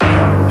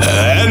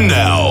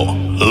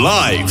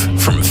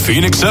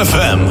Phoenix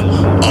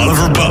FM,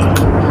 Oliver Buck,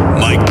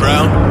 Mike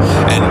Brown,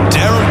 and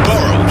Darin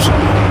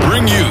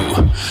bring you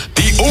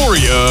the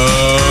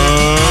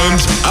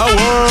Orient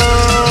Hour.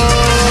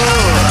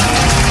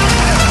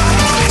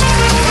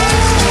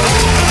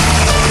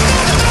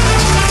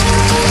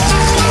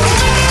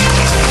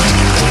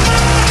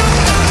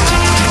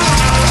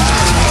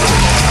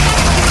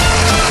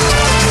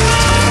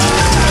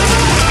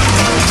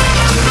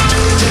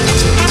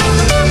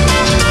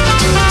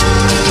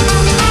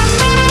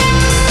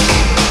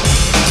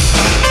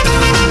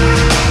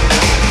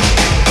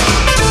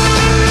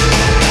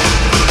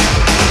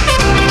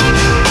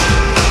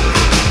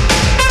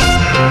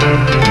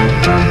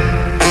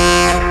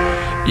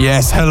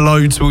 Yes,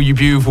 hello to all you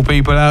beautiful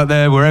people out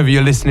there, wherever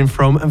you're listening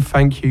from, and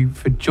thank you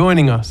for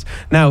joining us.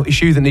 Now,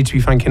 it's you that need to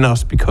be thanking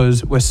us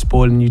because we're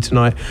spoiling you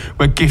tonight.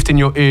 We're gifting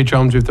your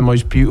eardrums with the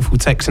most beautiful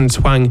Texan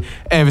twang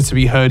ever to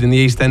be heard in the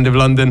East End of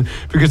London,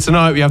 because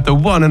tonight we have the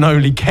one and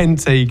only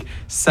Kent Teague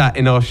sat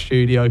in our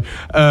studio.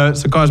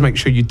 So guys, make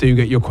sure you do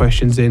get your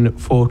questions in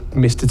for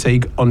Mr.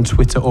 Teague on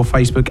Twitter or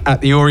Facebook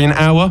at the Orient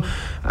Hour.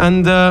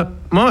 And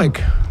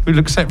Mike, we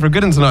look set for a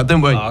good one tonight,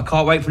 don't we? I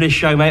can't wait for this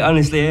show, mate,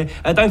 honestly.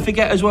 Don't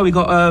forget as well, we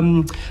got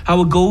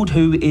Howard Gould,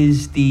 who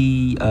is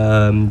the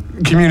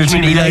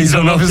Community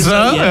Liaison Officer.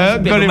 Yeah,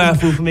 got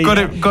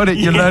it. Got it.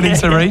 You're learning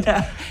to read.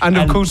 And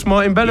of course,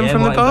 Martin Belam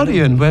from the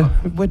Guardian.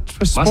 We're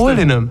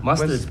spoiling them.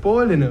 We're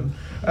spoiling them.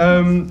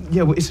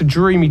 Well, it's a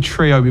dreamy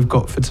trio we've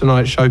got for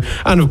tonight's show.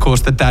 And of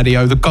course, the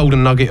daddy-o, the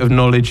golden nugget of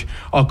knowledge,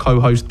 our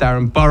co-host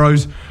Darin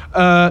Burrows.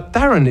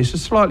 Darin, it's a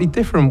slightly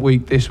different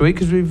week this week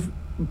because we've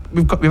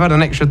had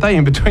an extra day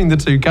in between the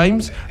two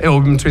games,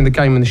 or in between the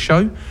game and the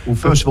show. Well,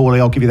 first of all,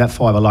 I'll give you that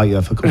 $5 later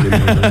for calling me.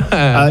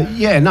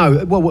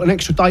 An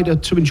extra day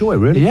to enjoy,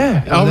 really.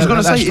 Yeah, I was going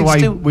to say, that's the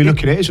way we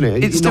look at it, isn't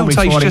it? It still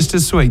tastes just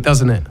as sweet,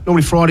 doesn't it?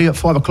 Normally Friday at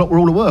 5 o'clock we're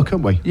all at work,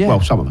 aren't we? Yeah.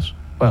 Well, some of us.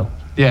 Well,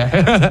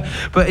 yeah.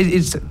 But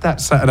it's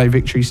that Saturday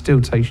victory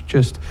still tastes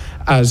just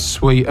as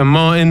sweet. And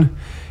Martin,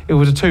 it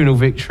was a 2-0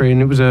 victory,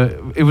 and it was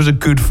a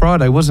good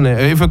Friday, wasn't it?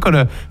 If we're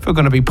gonna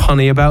be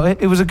punny about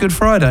it, it was a good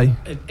Friday.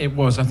 It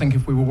was. I think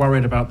if we were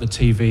worried about the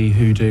TV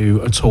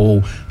hoodoo at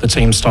all, the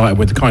team started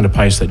with the kind of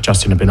pace that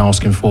Justin had been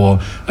asking for.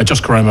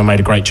 Josh Caroma made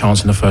a great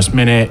chance in the first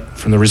minute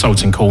from the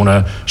resulting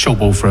corner, short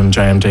ball from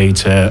JMD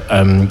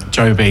to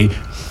Joby,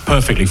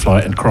 perfectly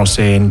flighted cross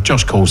in.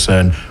 Josh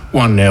Coulson,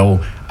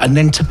 1-0. And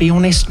then, to be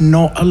honest,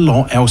 not a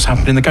lot else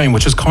happened in the game,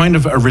 which is kind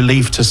of a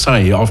relief to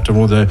say after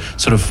all the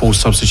sort of forced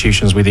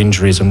substitutions with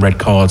injuries and red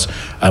cards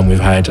we've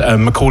had.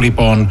 Macaulay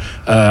Bonne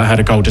had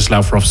a goal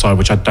disallowed for offside,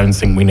 which I don't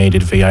think we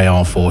needed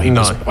VAR for.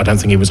 I don't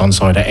think he was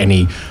onside at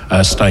any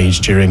stage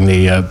during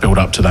the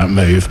build-up to that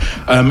move.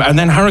 And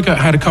then Harrogate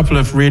had a couple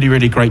of really,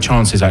 really great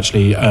chances,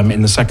 actually,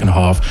 in the second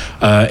half.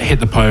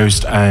 Hit the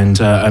post and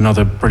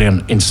another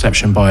brilliant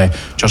interception by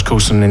Josh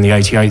Coulson in the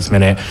 88th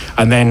minute.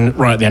 And then,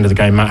 right at the end of the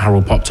game, Matt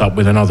Harrell popped up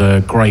with another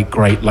great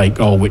late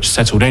goal which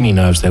settled any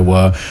nerves there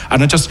were.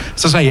 And just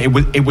to say,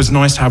 it was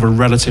nice to have a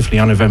relatively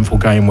uneventful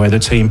game where the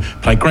team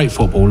played great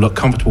football, looked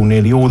comfortable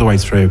nearly all the way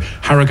through.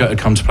 Harrogate had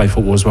come to play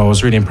football as well. I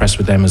was really impressed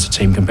with them as a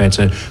team compared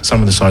to some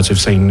of the sides we've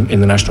seen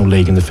in the National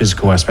League in the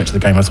physical aspect of the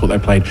game. I thought they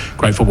played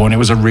great football, and it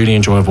was a really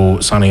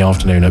enjoyable sunny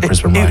afternoon at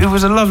Brisbane Road. It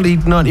was a lovely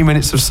 90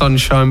 minutes of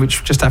sunshine,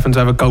 which just happened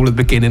to have a goal at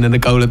the beginning and a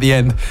goal at the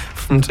end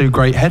from two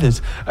great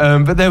headers.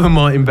 But there were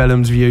Martin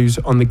Belam's views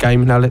on the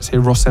game. Now let's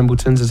hear Ross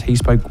Embleton's as he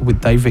spoke with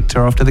Dave Victor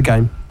after the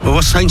game. Well,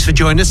 Ross, thanks for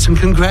joining us and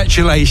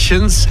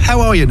congratulations.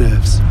 How are your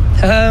nerves?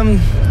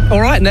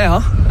 All right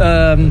now.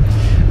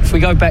 If we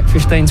go back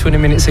 15-20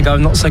 minutes ago,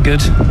 not so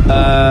good.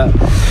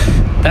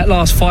 That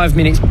last 5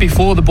 minutes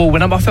before the ball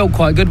went up, I felt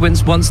quite good.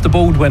 Once the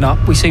ball went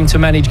up, we seemed to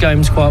manage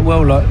games quite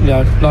well,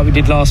 like we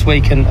did last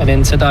week, and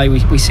then today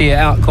we see it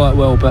out quite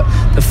well. But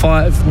the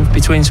fight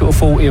between sort of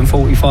 40 and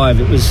 45,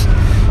 it was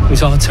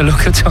hard to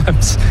look at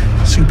times.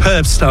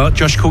 Superb start,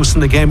 Josh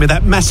Coulson again with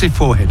that massive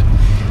forehead.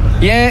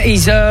 Yeah, he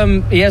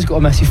has got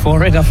a massive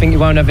forehead. I think he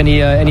won't have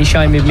any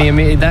shame with me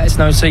admitting that. It's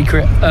no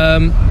secret.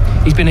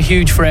 He's been a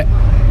huge threat,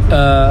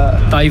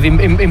 Dave.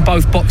 In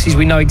both boxes,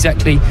 we know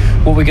exactly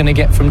what we're going to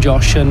get from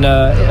Josh, and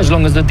as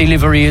long as the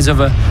delivery is of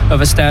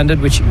a standard,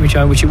 which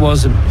it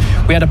was, and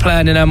we had a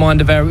plan in our mind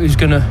of how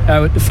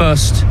the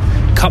first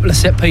couple of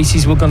set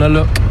pieces were going to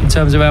look in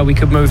terms of how we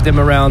could move them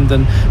around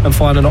and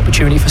find an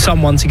opportunity for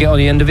someone to get on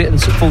the end of it. And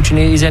so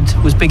fortunately, his head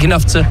was big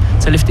enough to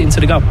lift it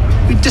into the goal.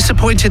 You're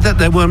disappointed that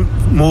there weren't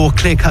more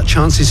clear-cut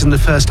chances in the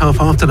first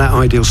half after that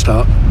ideal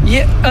start?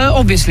 Yeah,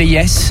 obviously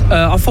yes.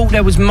 I thought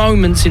there was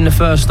moments in the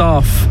first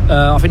half.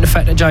 I think the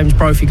fact that James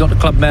Brophy got the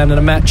club man of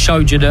the match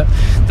showed you that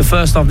the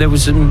first half there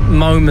was some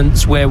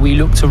moments where we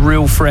looked a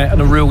real threat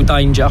and a real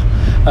danger.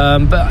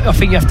 But I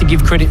think you have to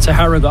give credit to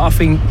Harrogate. I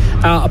think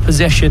out of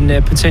possession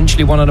there potentially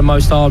potentially one of the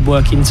most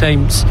hard-working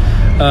teams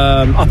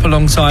up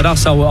alongside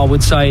us, I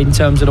would say, in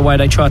terms of the way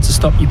they try to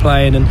stop you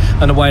playing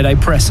and the way they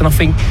press. And I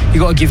think you've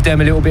got to give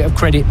them a little bit of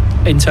credit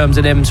in terms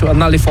of them sort of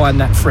nullifying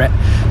that threat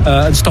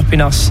and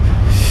stopping us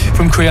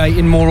from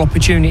creating more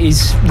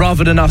opportunities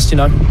rather than us,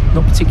 not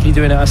particularly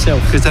doing it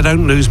ourselves. Because they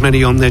don't lose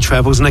many on their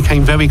travels, and they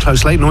came very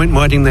close. Leyton went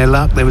riding their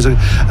luck. There was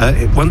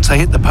once they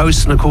hit the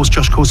post, and of course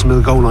Josh Coulson with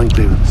a goal line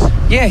clearance.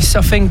 Yes,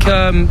 I think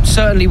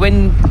certainly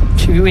when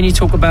you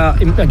talk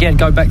about, again,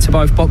 go back to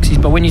both boxes,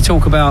 but when you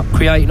talk about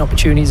creating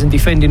opportunities and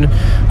defending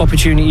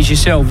opportunities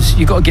yourselves,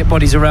 you've got to get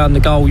bodies around the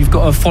goal. You've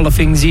got to follow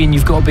things in.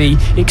 You've got to be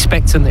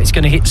expectant that it's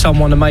going to hit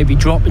someone and maybe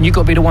drop, and you've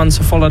got to be the ones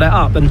to follow that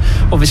up. And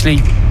obviously,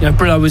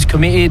 Brillo was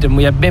committed, and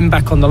we had Ben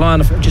back on the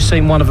line. I've just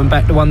seen one of them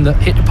back, the one that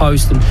hit the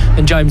post,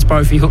 and James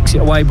Brophy hooks it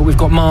away. But we've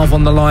got Marv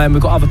on the line.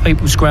 We've got other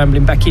people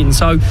scrambling back in.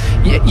 So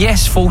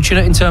yes,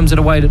 fortunate in terms of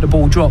the way that the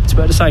ball dropped,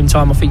 but at the same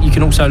time, I think you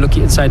can also look at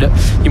it and say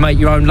that you make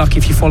your own luck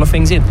if you follow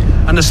things in.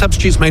 And the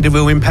substitutes made a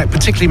real impact,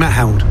 particularly Matt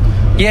Howard.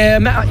 Yeah,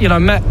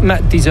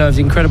 Matt deserves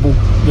incredible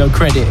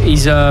credit.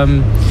 He's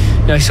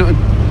sort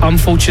of,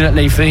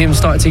 unfortunately for him,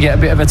 started to get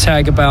a bit of a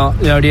tag about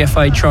the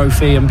FA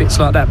Trophy and bits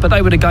like that, but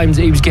they were the games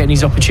that he was getting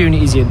his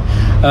opportunities in.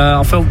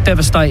 I felt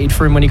devastated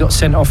for him when he got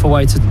sent off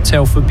away to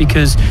Telford,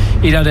 because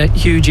he'd had a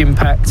huge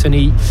impact, and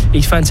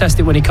he's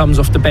fantastic when he comes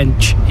off the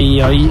bench.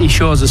 He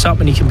shores us up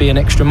and he can be an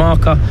extra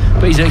marker,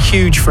 but he's a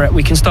huge threat.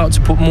 We can start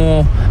to put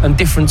more and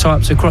different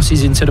types of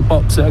crosses into the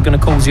box that are going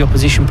to cause the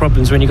opposition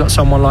problems when you've got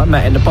someone like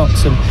Matt in the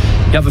box. And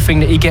the other thing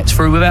that he gets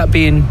through, without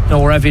being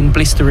or having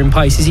blistering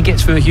pace, is he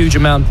gets through a huge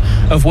amount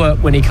of work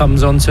when he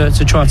comes on to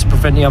try to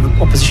prevent the other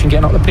opposition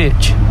getting up the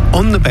pitch.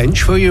 On the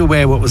bench, were you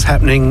aware what was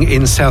happening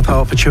in South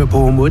Hertfordshire at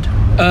Bournemouth?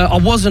 I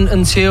wasn't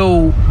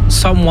until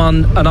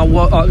someone, and I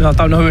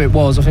don't know who it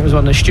was, I think it was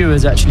one of the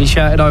stewards actually,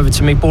 shouted over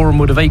to me, Boreham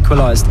would have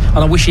equalised, and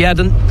I wish he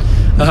hadn't.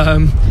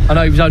 I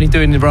know he was only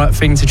doing the right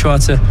thing to try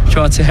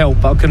to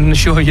help, but I can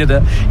assure you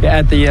that it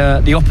had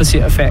the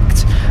opposite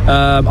effect.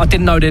 I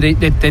didn't know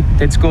that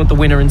they'd scored the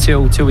winner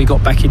until we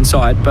got back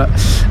inside, but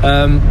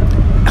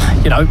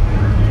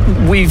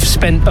we've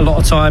spent a lot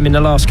of time in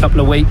the last couple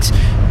of weeks.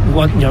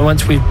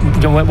 Once we've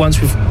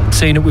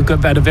seen it, we've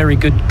had a very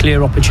good,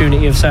 clear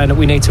opportunity of saying that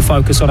we need to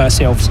focus on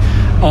ourselves.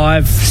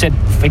 I've said,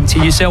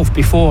 to yourself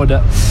before,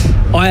 that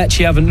I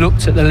actually haven't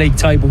looked at the league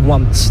table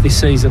once this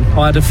season.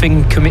 I had a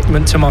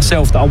commitment to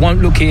myself that I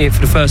won't look at it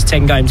for the first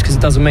 10 games because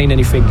it doesn't mean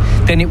anything.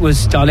 Then it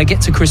was, let's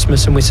get to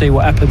Christmas and we see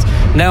what happens.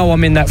 Now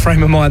I'm in that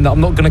frame of mind that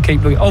I'm not going to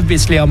keep looking.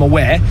 Obviously I'm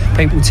aware,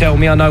 people tell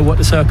me, I know what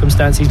the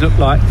circumstances look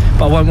like,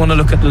 but I won't want to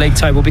look at the league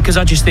table, because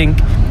I just think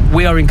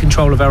we are in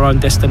control of our own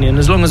destiny, and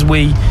as long as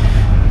we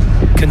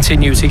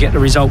continue to get the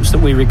results that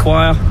we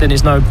require, then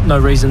there's no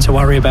reason to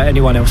worry about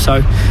anyone else.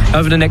 So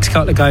over the next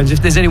couple of games,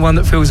 if there's anyone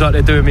that feels like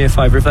they're doing me a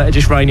favour, if they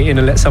just rein it in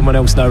and let someone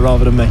else know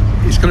rather than me.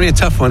 It's going to be a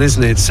tough one,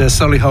 isn't it? It's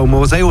Solihull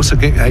Moors. They also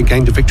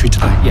gained a victory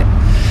today.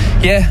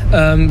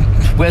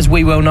 As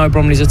we well know,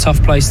 Bromley's a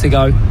tough place to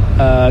go.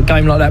 A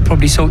game like that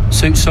probably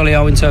suits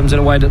Solihull in terms of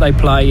the way that they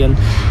play, and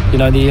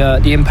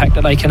the impact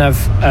that they can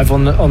have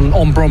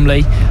on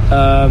Bromley.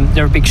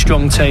 They're a big,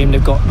 strong team.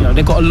 They've got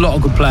a lot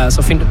of good players.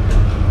 I think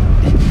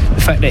the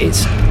fact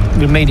that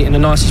we made it in the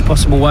nicest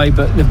possible way,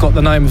 but they've got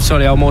the name of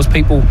Solihull Moors.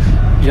 People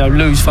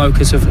lose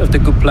focus of the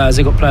good players.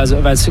 They've got players that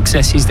have had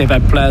successes. They've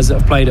had players that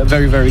have played at a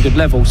very, very good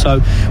level.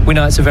 So we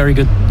know it's a very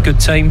good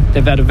team.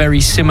 They've had a very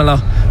similar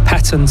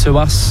pattern to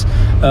us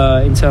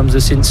in terms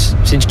of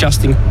since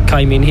Justin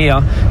came in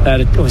here. They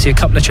had obviously a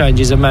couple of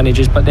changes of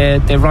managers, but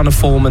their run of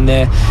form and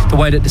the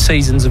way that the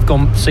seasons have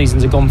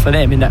gone for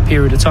them in that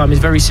period of time is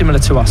very similar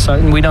to us. So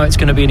we know it's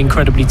going to be an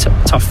incredibly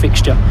tough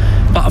fixture.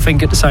 But I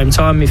think at the same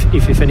time,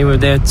 if any of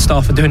their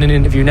staff are doing an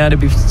interview now, they'll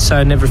be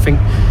saying everything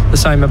the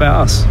same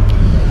about us.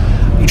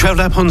 You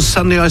travelled up on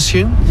Sunday, I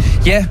assume?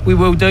 Yeah, we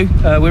will do.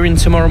 We're in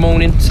tomorrow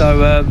morning,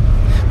 so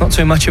not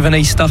too much of an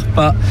Easter,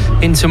 but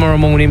in tomorrow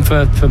morning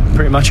for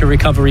pretty much a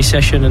recovery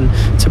session,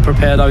 and to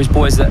prepare those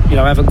boys that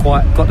haven't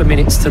quite got the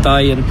minutes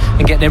today,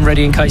 and get them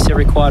ready in case they're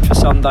required for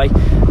Sunday.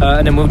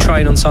 And then we'll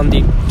train on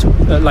Sunday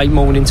late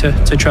morning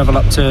to travel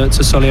up to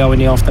Solihull in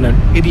the afternoon.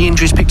 Any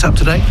injuries picked up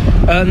today?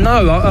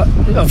 No,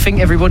 I think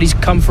everybody's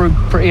come through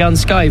pretty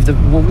unscathed.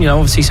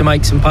 Obviously some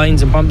aches and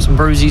pains and bumps and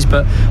bruises,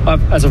 but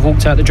as I've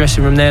walked out the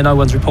dressing room there, no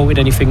one's reported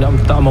anything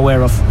that I'm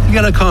aware of. The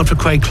yellow card for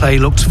Craig Clay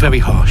looked very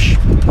harsh.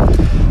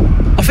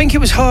 I think it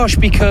was harsh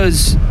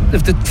because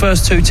of the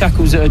first two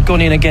tackles that had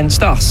gone in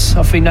against us.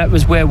 I think that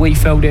was where we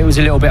felt it was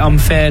a little bit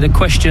unfair. The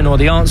question or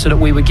the answer that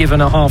we were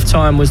given at half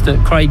time was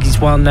that Craig's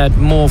one had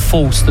more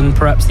force than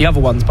perhaps the other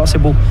ones. But I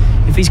said, well,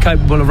 if he's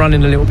capable of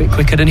running a little bit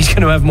quicker, then he's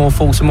going to have more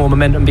force and more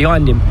momentum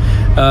behind him.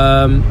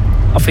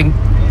 I think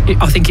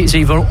I think it's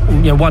either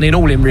one in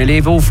all in really.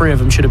 If all three of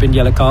them should have been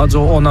yellow cards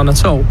or none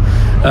at all.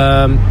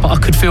 But I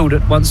could feel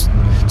that once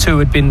two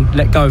had been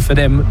let go for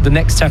them, the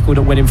next tackle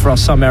that went in for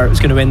us somehow it was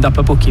going to end up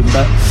a booking.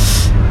 But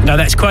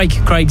that's Craig.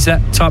 Craig's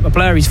that type of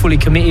player. He's fully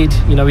committed.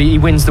 He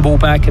wins the ball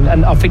back,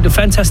 and I think the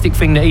fantastic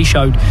thing that he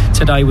showed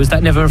today was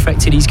that never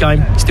affected his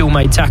game. Still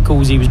made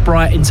tackles. He was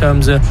bright in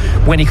terms of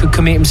when he could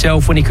commit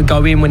himself, when he could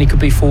go in, when he could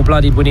be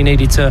full-blooded, when he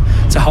needed to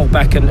hold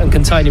back and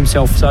contain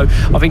himself. So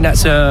I think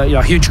that's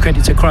a huge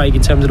credit to Craig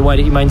in terms of the way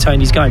that he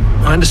maintained his game.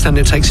 I understand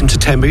it takes him to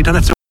 10, but you don't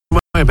have to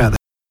worry about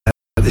that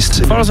this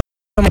season. As far as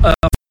I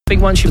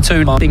think once you're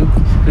two, I think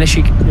unless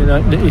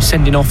you're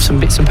sending off some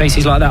bits and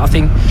pieces like that, I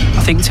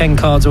think 10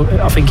 cards,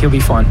 I think he'll be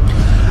fine.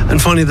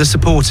 And finally, the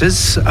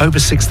supporters, over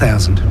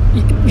 6,000.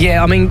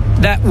 Yeah, I mean,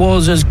 that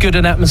was as good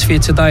an atmosphere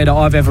today that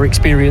I've ever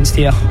experienced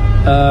here.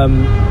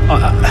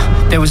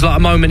 There was like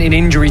a moment in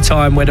injury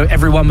time where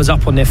everyone was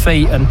up on their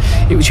feet, and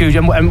it was huge,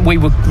 and we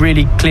were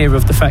really clear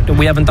of the fact that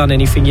we haven't done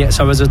anything yet.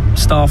 So as a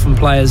staff and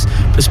players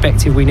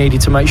perspective, we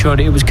needed to make sure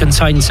that it was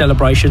contained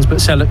celebrations, but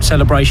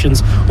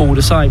celebrations all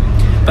the same.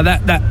 But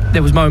that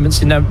there was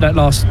moments in that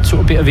last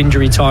sort of bit of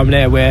injury time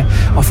there where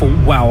I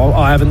thought, wow,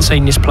 I haven't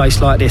seen this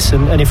place like this,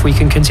 and if we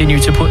can continue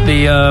to put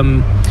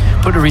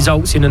the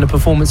results in and the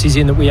performances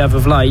in that we have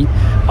of late,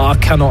 I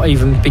cannot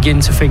even begin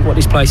to think what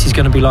this place is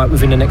going to be like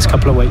within the next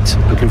couple of weeks.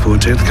 Looking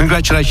forward to it.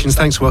 Congratulations.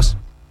 Thanks, Ross.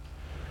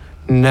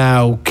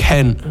 Now,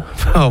 Kent,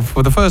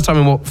 for the first time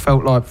in what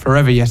felt like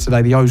forever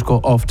yesterday, the O's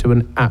got off to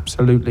an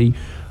absolutely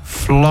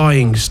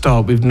flying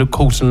start with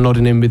Coulson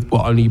nodding in with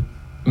only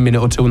a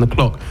minute or two on the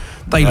clock.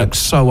 They looked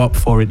so up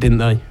for it, didn't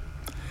they?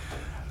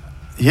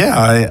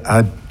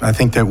 Yeah, I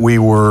think that we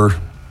were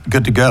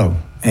good to go.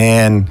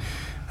 And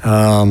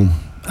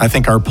I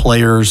think our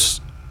players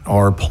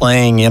are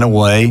playing in a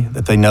way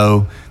that they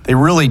know they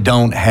really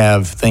don't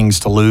have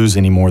things to lose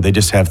anymore. They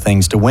just have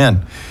things to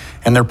win.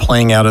 And they're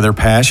playing out of their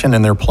passion,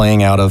 and they're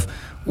playing out of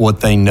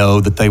what they know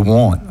that they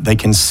want. They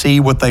can see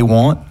what they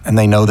want, and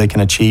they know they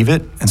can achieve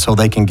it, and so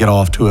they can get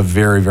off to a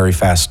very, very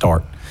fast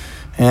start.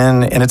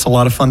 And it's a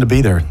lot of fun to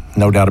be there,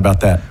 no doubt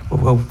about that.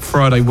 Well,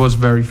 Friday was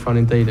very fun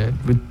indeed,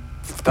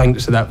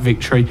 thanks to that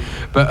victory.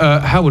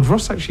 But Howard,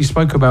 Ross actually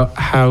spoke about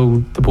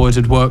how the boys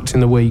had worked in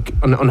the week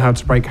on how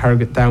to break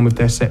Harrogate down with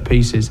their set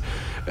pieces.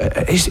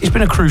 It's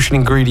been a crucial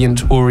ingredient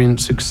to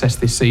Orient's success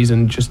this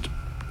season, just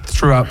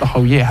throughout the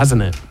whole year,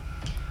 hasn't it?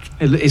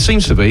 It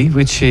seems to be,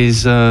 which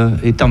is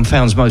it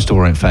dumbfounds most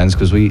Orient fans,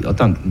 because I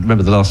don't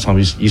remember the last time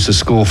we used to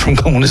score from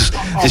corners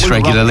this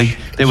regularly.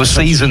 There were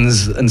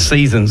seasons and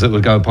seasons that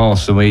would go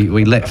past, and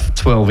we let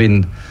 12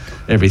 in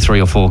every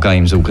 3 or 4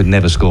 games that could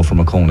never score from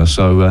a corner.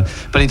 So,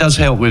 but it does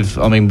help with,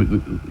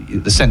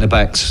 the centre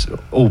backs,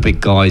 all big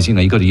guys.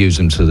 You've got to use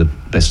them to the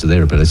best of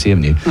their ability,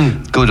 haven't you?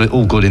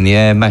 All good in the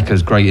air.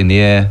 Macca's great in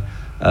the air,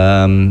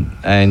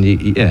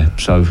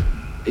 So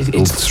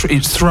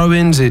it's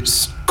throw-ins,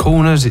 it's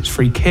corners, it's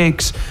free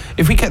kicks.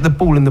 If we get the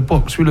ball in the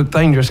box, we look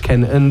dangerous,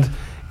 Ken. And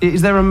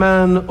is there a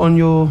man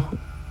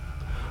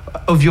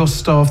of your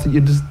staff that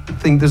you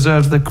think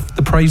deserves the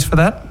praise for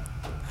that?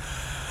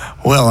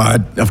 Well,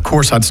 of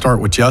course, I'd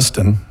start with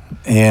Justin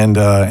and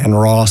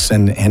Ross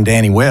and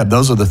Danny Webb.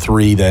 Those are the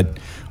three that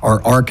are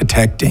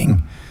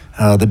architecting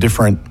the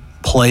different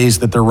plays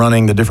that they're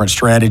running, the different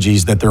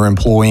strategies that they're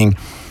employing.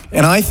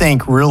 And I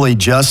think really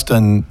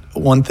Justin,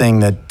 one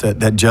thing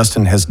that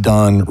Justin has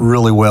done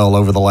really well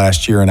over the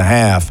last year and a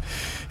half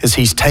is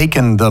he's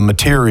taken the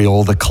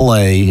material, the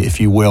clay, if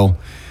you will,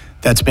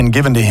 that's been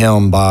given to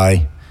him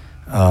by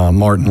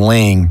Martin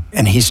Belam,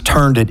 and he's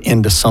turned it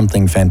into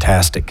something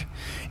fantastic.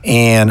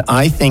 And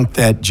I think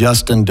that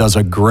Justin does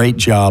a great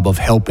job of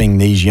helping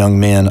these young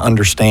men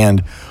understand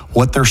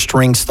what their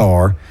strengths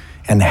are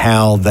and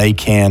how they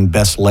can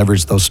best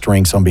leverage those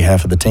strengths on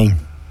behalf of the team.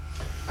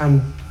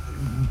 And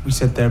we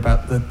said there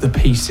about the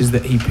pieces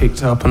that he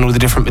picked up and all the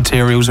different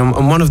materials,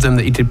 and one of them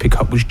that he did pick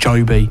up was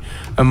Joby.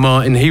 And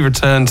Martin, he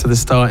returned to the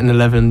starting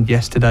 11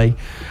 yesterday.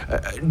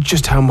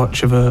 Just how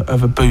much of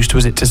a boost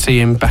was it to see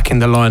him back in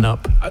the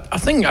lineup? I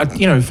think,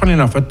 funny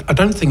enough, I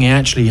don't think he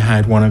actually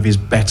had one of his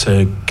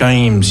better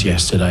games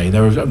yesterday.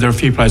 There are a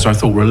few players I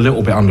thought were a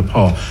little bit under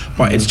par,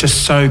 but it's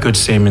just so good to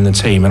see him in the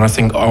team. And I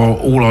think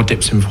all our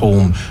dips in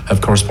form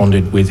have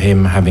corresponded with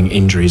him having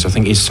injuries. I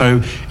think he's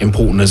so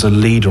important as a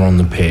leader on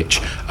the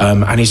pitch,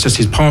 and he's just,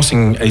 his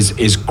passing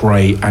is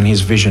great, and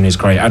his vision is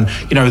great. And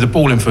the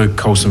ball in for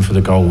Coulson for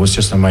the goal was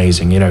just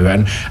amazing.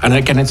 And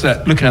again, it's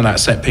that, looking at that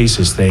set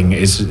pieces thing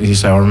is.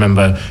 I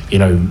remember,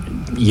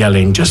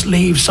 yelling, just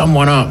leave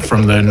someone up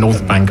from the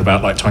North Bank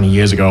about like 20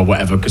 years ago or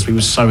whatever, because we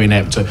were so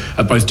inept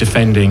at both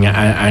defending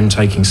and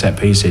taking set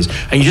pieces.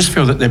 And you just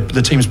feel that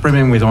the team's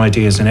brimming with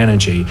ideas and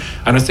energy.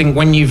 And I think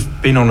when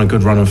you've been on a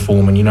good run of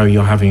form and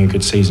you're having a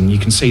good season, you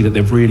can see that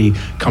they've really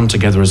come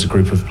together as a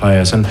group of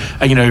players. And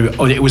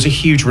it was a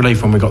huge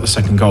relief when when we got the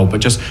second goal, but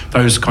just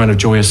those kind of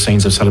joyous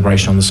scenes of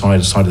celebration on the side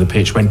of the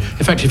pitch when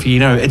effectively,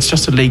 it's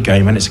just a league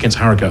game and it's against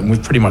Harrogate and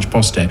we've pretty much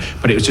bossed it,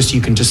 but it was just,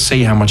 you can just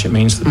see how much it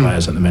means to the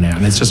players at the minute,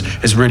 and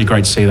it's really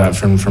great to see that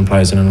from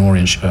players in an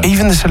Orient shirt.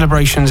 Even the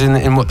celebrations in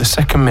the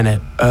second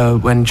minute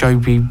when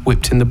Joby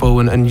whipped in the ball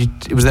and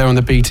it was there on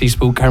the BT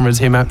Sport cameras,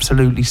 him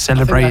absolutely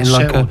celebrating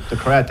like the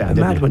crowd down,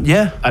 mad one.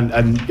 Yeah, and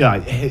I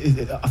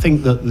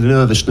think that the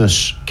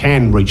nervousness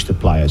can reach the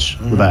players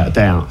without a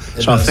doubt.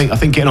 So I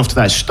think getting off to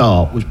that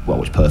start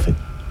was perfect.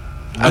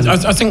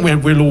 I think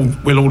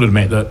we'll all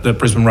admit that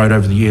Brisbane Road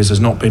over the years has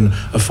not been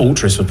a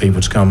fortress for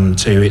people to come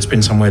to. It's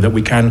been somewhere that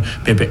we can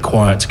be a bit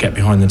quiet to get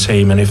behind the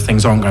team, and if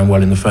things aren't going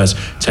well in the first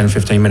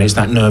 10-15 minutes,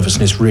 that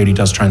nervousness really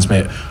does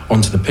transmit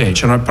onto the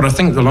pitch. But I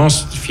think the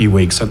last few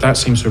weeks that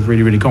seems to have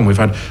really, really gone. We've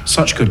had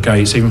such good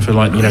gates, even for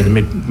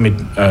the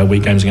mid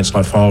week games against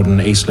like Fylde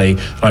and Eastleigh,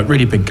 like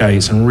really big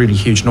gates and really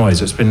huge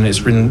noise. It's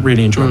been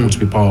really enjoyable to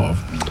be part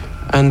of.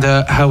 And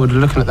Howard,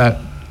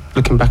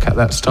 looking back at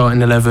that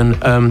starting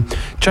 11,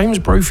 James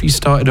Brophy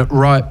started at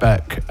right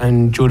back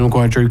and Jordan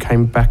Maguire-Drew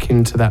came back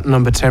into that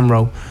number 10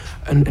 role.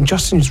 And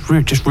Justin's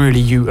just really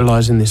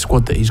utilising this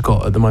squad that he's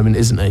got at the moment,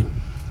 isn't he?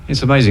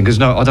 It's amazing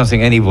because I don't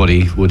think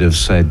anybody would have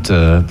said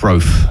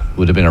Broth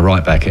would have been a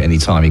right back at any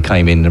time. He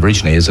came in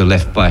originally as a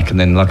left back and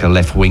then like a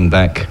left wing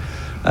back.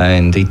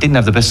 And he didn't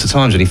have the best of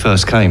times when he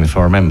first came, if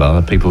I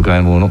remember. People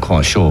going, well, not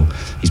quite sure.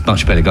 He's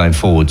much better going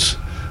forwards.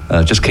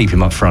 Just keep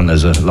him up front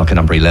as like a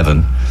number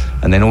 11,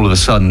 and then all of a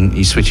sudden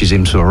he switches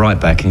him to a right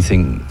back, and you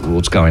think,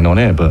 what's going on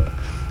here? But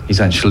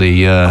he's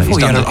actually I thought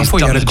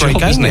he had a great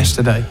game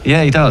yesterday.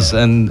 Yeah, he does,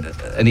 and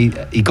he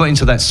got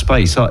into that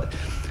space. I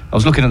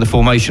was looking at the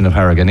formation of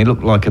Harrogate, and he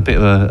looked like a bit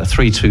of a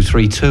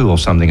 3-2-3-2 or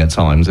something at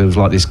times. There was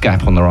like this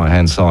gap on the right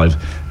hand side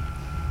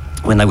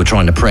when they were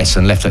trying to press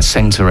and left that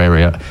centre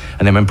area,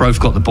 and then when Broth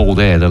got the ball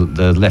there,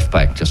 the left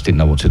back just didn't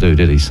know what to do,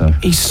 did he? So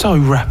he's so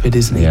rapid,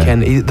 isn't he,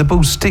 Ken? The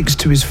ball sticks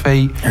to his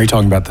feet. Are you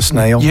talking about the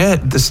snail? Yeah,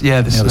 the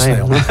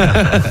snail.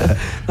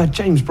 No,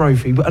 James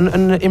Brophy,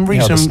 and in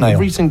recent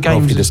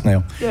games, Brophy the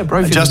snail. Yeah,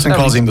 Brophy. Justin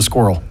calls him the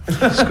squirrel.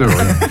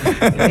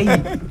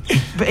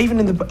 But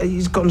even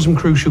he's gotten some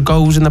crucial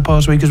goals in the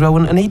past week as well,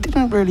 and he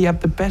didn't really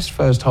have the best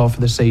first half of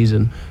the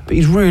season, but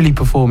he's really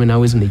performing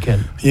now, isn't he,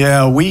 Ken?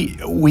 Yeah,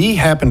 we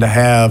happen to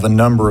have a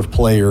number of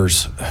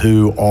players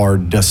who are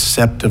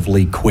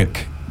deceptively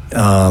quick,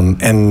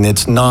 and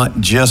it's not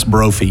just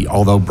Brophy,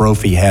 although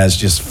Brophy has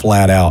just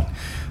flat out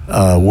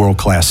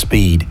world-class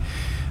speed.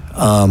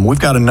 We've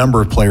got a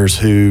number of players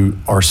who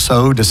are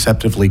so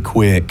deceptively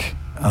quick.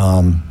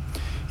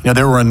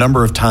 There were a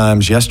number of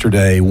times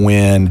yesterday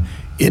when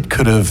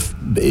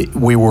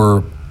we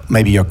were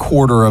maybe a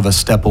quarter of a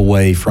step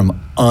away from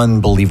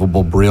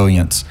unbelievable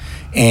brilliance.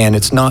 And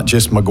it's not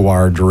just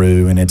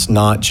Maguire-Drew, and it's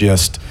not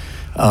just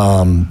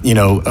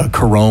Karoma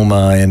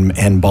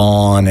and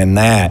Bond and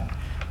that.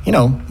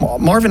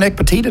 Marvin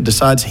Ekpatita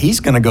decides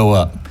he's going to go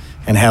up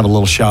and have a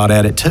little shot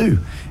at it too.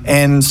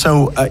 And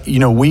so,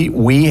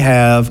 we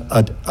have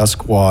a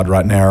squad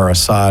right now, or a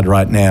side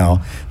right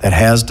now, that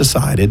has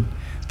decided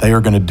they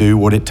are going to do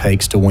what it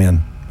takes to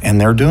win.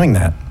 And they're doing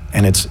that.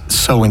 And it's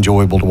so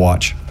enjoyable to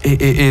watch.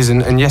 It is,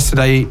 and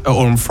yesterday,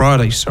 or on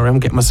Friday, sorry, I'm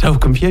getting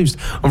myself confused.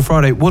 On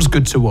Friday, it was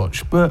good to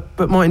watch. But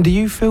Martin, do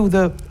you feel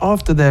that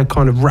after their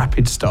kind of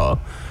rapid start,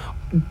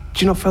 do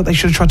you not feel they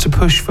should have tried to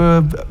push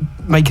for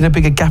making a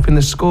bigger gap in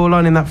the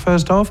scoreline in that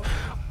first half?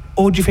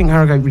 Or do you think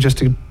Harrogate were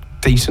just a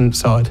decent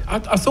side? I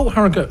thought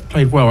Harrogate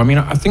played well. I mean,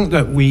 I think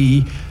that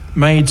we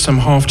made some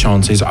half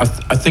chances. I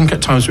think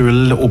at times we were a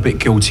little bit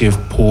guilty of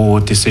poor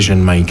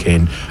decision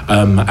making,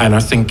 and I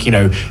think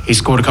he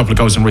scored a couple of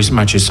goals in recent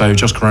matches, so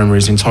Josh Karoma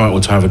is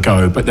entitled to have a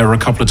go, but there were a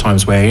couple of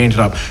times where he ended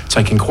up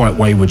taking quite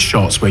wayward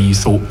shots where you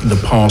thought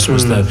the pass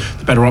was the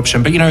better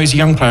option. But he's a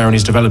young player and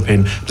he's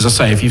developing. As I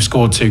say, if you've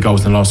scored 2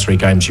 goals in the last 3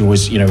 games, you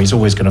always he's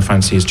always going to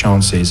fancy his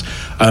chances,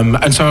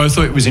 and so I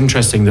thought it was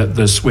interesting that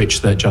the switch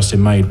that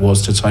Justin made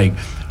was to take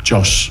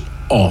Josh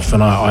off,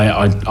 and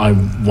I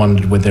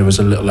wondered whether there was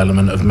a little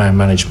element of man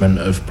management,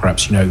 of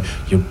perhaps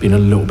you've been a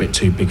little bit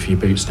too big for your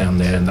boots down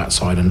there and that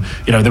side, and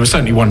there was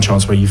certainly one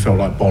chance where you felt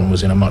like Bond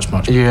was in a much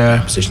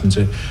better position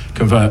to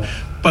convert.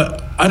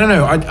 But I don't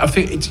know, I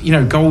think it's,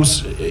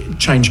 goals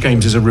change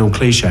games is a real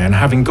cliche, and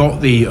having got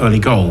the early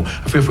goal,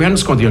 I think if we hadn't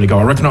scored the early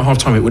goal, I reckon at half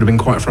time it would have been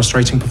quite a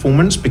frustrating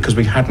performance because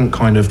we hadn't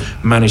kind of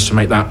managed to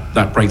make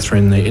that breakthrough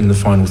in the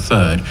final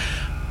third.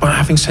 But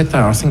having said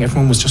that, I think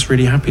everyone was just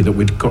really happy that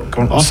we'd gone.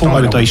 I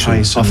thought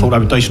they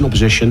were decent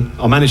opposition.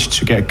 I managed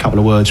to get a couple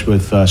of words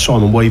with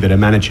Simon Weaver, the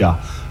manager,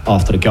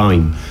 after the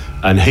game,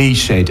 and he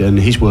said, and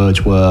his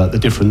words were, the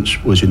difference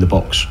was in the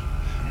box.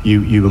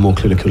 You were more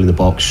clinical in the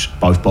box,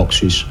 both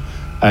boxes,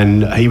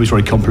 and he was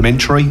very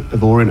complimentary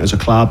of Orient as a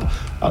club.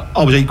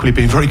 I was equally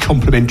being very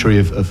complimentary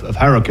of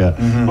Harrogate.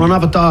 On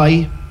another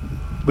day,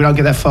 we don't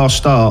get that fast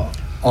start.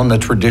 On the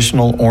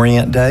traditional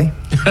Orient day?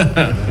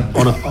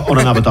 on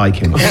another day,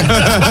 Kim.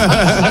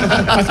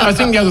 I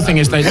think the other thing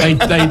is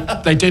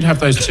they did have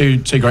those two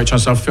great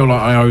chances. I feel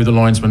like I owe the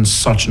linesman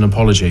such an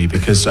apology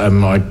because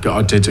I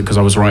did because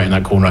I was right in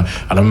that corner,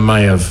 and I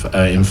may have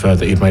inferred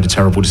that he'd made a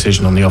terrible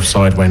decision on the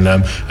offside when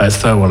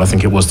Thirlwell, I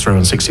think it was, through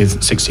on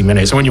 60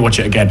 minutes. And when you watch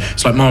it again,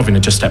 it's like Marvin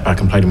had just stepped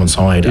back and played him on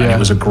side, and it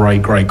was a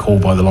great call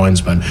by the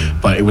linesman.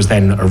 But it was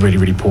then a really,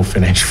 really poor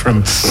finish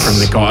from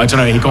the guy. I don't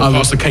know. He got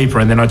past the keeper,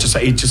 and then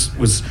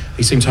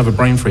he seemed to have a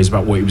brain freeze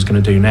about what he was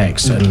going to do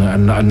next,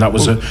 and that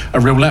was a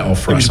real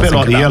let-off for us. It was a bit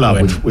like the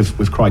yellow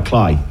with Craig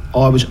Clay.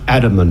 I was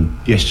adamant,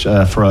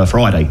 for a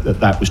Friday,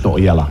 that was not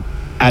a yellow.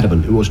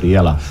 Adamant, it wasn't a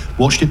yellow.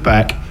 Watched it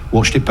back, it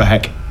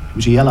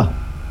was a yellow.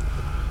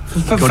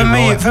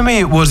 For me,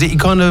 it was. He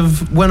kind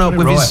of went up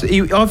with his.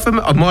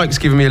 Mike's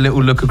giving me a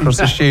little look across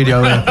the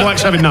studio.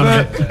 Mike's having none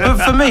of it. But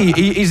for me,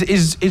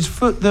 his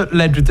foot that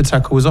led with the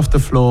tackle was off the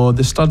floor.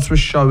 The studs were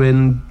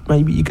showing.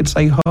 Maybe you could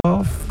say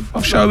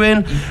half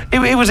showing.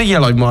 It was a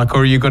yellow, Mike,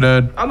 or are you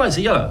gonna? I know it's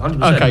a yellow.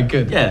 100%. Okay,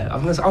 good. Yeah, I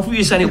thought you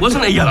were saying it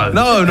wasn't a yellow.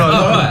 No.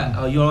 Right.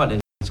 Oh, you're right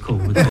then. It's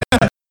cool.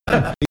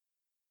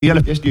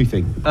 Yellow. Yes, do you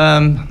think?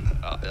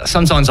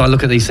 Sometimes I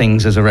look at these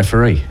things as a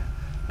referee.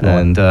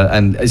 And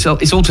it's all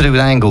to do with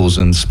angles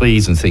and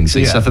speeds and things.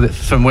 So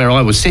from where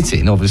I was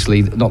sitting,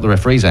 obviously not the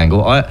referee's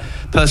angle, I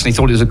personally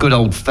thought it was a good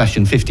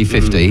old-fashioned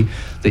 50-50,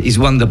 that he's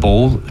won the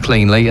ball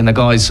cleanly and the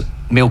guy's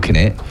milking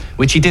it,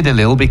 which he did a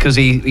little because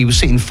he was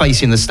sitting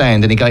facing the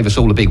stand and he gave us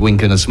all a big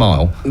wink and a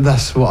smile.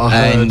 That's what I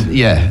heard.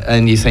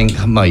 And you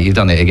think, mate, you've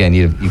done it again,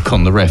 you've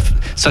conned the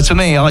ref. So to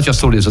me, I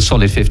just thought it was a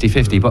solid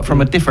 50-50, but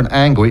from a different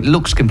angle, it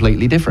looks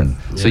completely different.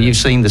 So you've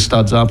seen the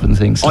studs up and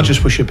things. I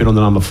just wish he'd been on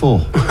the number 4.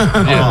 What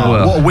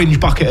a whinge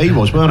bucket he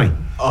was, weren't he?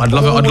 I'd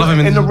love him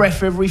in the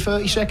ref every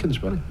 30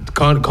 seconds, wasn't he?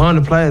 Kind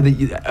of player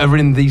that are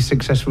in these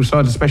successful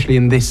sides, especially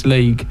in this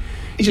league.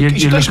 He's a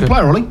decent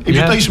player, Ollie. He's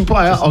a decent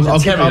player.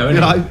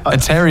 A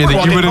terrier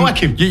that you wouldn't like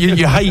him.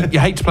 You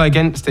hate to play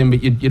against him,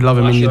 but you'd love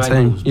him in your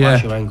team.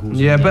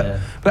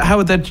 But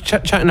Howard, they're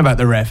chatting about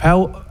the ref.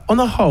 How, on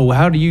the whole,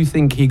 how do you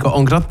think he got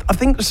on? Because I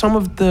think some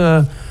of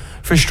the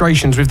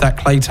frustrations with that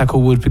Clay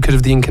tackle was because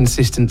of the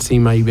inconsistency.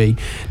 Maybe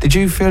did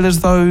you feel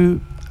as though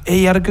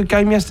he had a good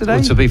game yesterday?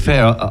 Well, to be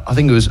fair, I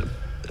think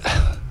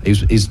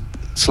he's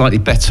slightly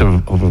better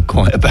of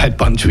quite a bad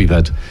bunch we've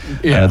had.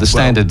 The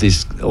standard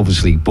is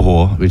obviously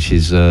poor, which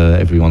is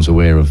everyone's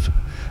aware of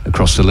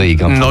across the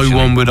league. No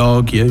one would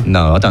argue.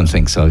 No, I don't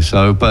think so.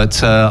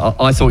 But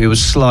I thought it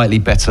was slightly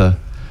better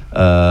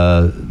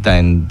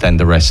than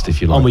the rest,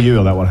 if you like. I'm with you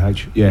on that one,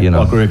 H. Yeah,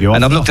 I agree with you.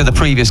 And I've looked at the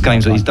previous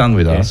games that he's done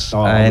with us,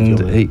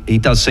 and he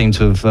does seem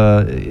to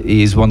have.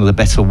 He is one of the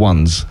better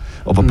ones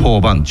of a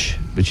poor bunch,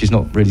 which is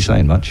not really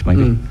saying much,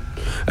 maybe.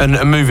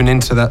 And moving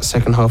into that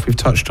second half, we've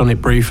touched on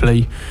it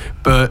briefly,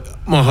 but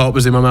my heart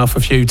was in my mouth a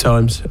few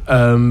times.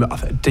 I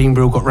think Dean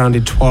Brill got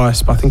rounded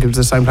twice, but I think it was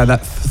the same player.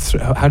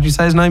 How do you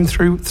say his name?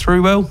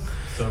 Thirlwell?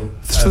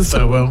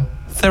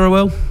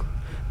 Thirlwell?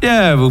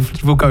 Yeah,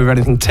 we'll go with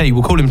anything T.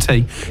 We'll call him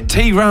T.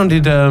 T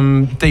rounded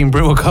Dean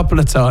Brill a couple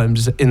of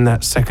times in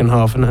that second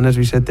half, and as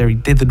we said there, he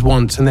dithered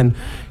once, and then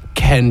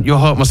Ken, your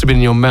heart must have been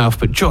in your mouth,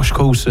 but Josh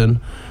Coulson,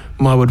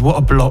 my word, what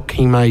a block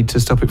he made to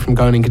stop it from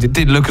going in, because it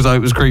did look as though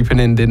it was creeping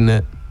in, didn't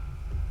it?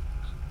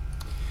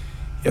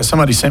 Yeah,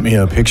 somebody sent me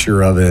a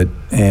picture of it,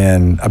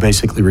 and I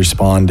basically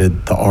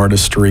responded, the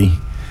artistry,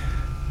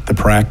 the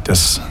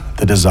practice,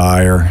 the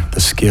desire, the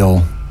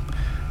skill,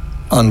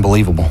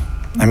 unbelievable.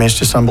 I mean, it's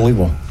just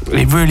unbelievable.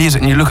 It really is,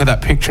 and you look at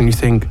that picture and you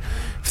think,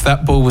 if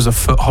that ball was a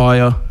foot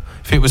higher,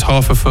 if it was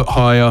half a foot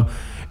higher,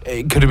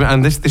 it could have been,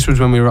 and this was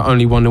when we were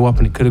only 1-0 up,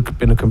 and it could have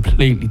been a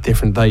completely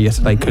different day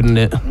yesterday, couldn't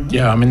it?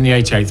 Yeah, I mean, the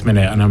 88th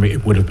minute, and I mean,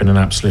 it would have been an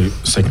absolute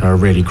a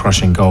really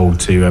crushing goal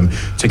to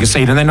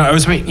concede. And then I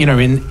was,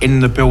 in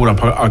the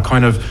build-up,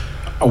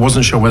 I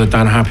wasn't sure whether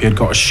Dan Happy had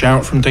got a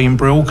shout from Dean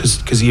Brill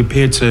because he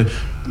appeared to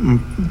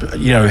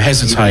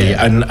hesitate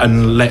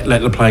and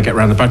let the player get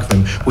around the back of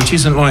him, which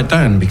isn't like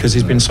Dan because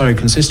he's been so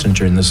consistent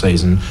during the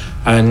season.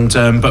 And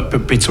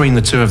but between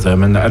the two of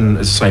them, and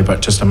as I say,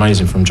 but just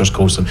amazing from Josh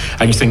Coulson.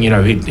 And you think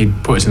he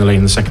put us in the lead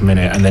in the second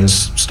minute and then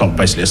stopped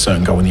basically a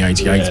certain goal in the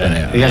 88th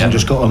minute. He hasn't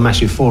just got a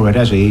massive forehead,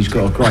 has he? He's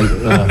got a great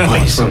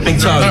big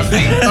toe.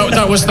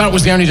 That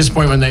was the only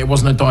disappointment, that it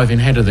wasn't a diving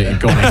header that had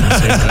gone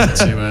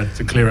in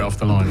to clear it off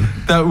the line.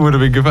 That would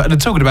have been good.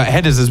 And talking about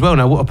headers as well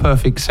now, what a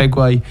perfect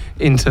segue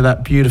into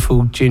that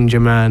beautiful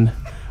ginger man.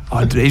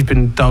 He's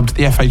been dubbed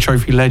the FA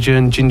Trophy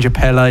legend, Ginger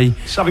Pele.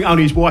 Something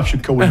only his wife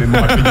should call him, in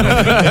my opinion.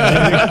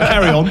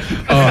 Carry on.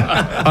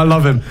 I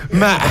love him.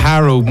 Matt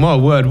Harrell, my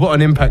word, what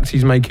an impact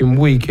he's making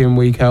week in,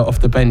 week out off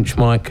the bench,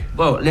 Mike.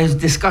 Well, there's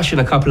discussion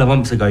a couple of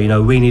months ago,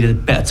 we need a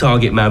better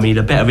target man, we need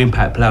a better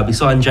impact player. We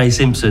signed Jay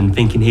Simpson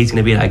thinking he's going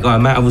to be that guy.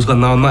 Matt Harrell's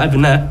gone, no, I'm not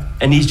having that.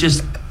 And he's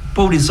just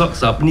pulled his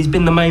socks up and he's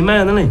been the main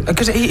man, hasn't he?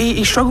 Because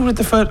he struggled with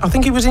the first. I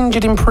think he was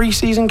injured in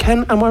pre-season,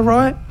 Kent, am I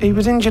right? He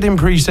was injured in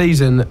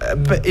pre-season,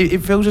 but it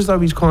feels as though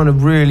he's kind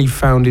of really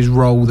found his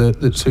role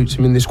that suits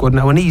him in this squad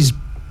now, and he's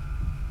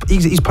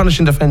he's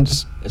punishing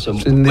defence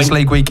in this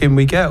league week in,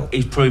 week out.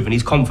 He's proven,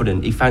 he's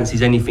confident, he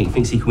fancies anything,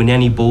 thinks he can win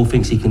any ball,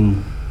 thinks he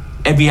can...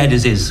 Every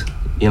header's his,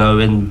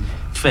 and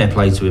fair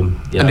play to him.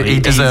 And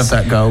he deserved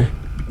that goal.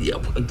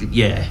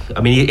 Yeah,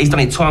 I mean, he's done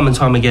it time and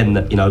time again,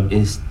 in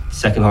his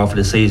second half of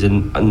the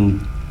season,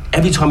 and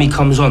every time he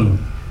comes on,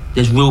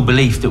 there's real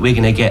belief that we're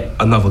going to get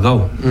another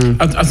goal.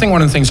 I think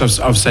one of the things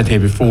I've said here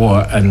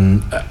before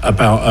and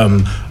about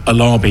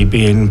Alabi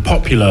being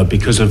popular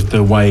because of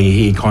the way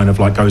he kind of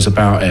like goes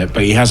about it,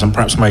 but he hasn't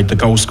perhaps made the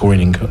goal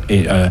scoring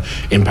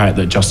impact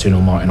that Justin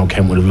or Martin or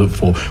Kent would have looked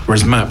for,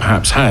 whereas Matt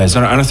perhaps has.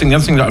 And I think the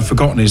other thing that I've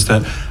forgotten is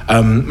that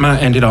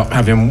Matt ended up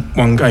having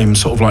one game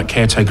sort of like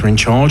caretaker in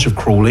charge of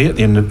Crawley at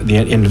the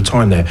end of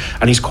time there,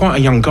 and he's quite a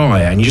young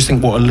guy, and you just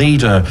think what a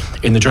leader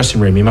in the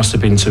dressing room he must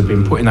have been to have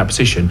been put in that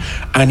position.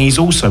 And he's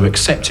also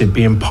accepted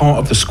being part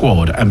of the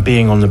squad and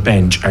being on the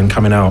bench and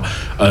coming out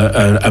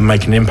and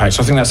making an impact.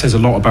 So I think that says a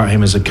lot about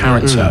him as a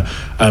character,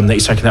 that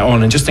he's taken that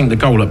on. And just think the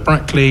goal at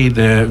Brackley,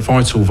 the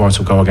vital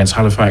goal against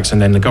Halifax,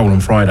 and then the goal on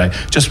Friday,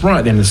 just right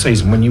at the end of the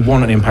season when you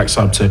want an impact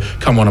sub to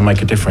come on and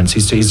make a difference.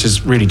 He's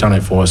just really done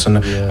it for us, and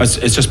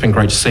it's just been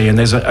great to see. And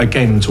there's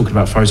again, talking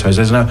about photos,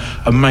 there's an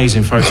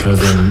amazing photo of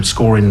him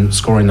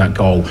scoring that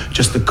goal,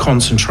 just the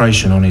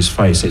concentration on his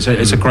face.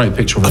 It's a great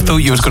picture of him. I thought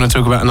you was going to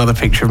talk about another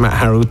picture of Matt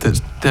Harold that's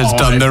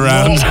done the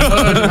round. I've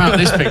heard about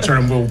this picture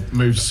and we'll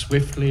move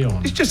swiftly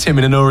on. It's just him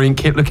in an Orient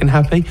kit looking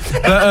happy.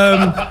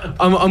 But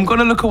I'm going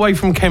to look away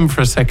from Ken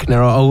for a second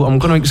there. I'm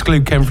going to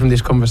exclude Ken from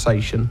this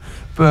conversation.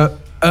 But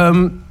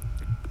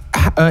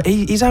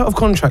he's out of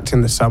contract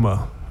in the summer,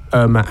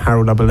 Matt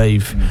Harold, I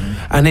believe.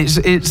 And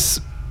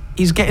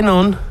he's getting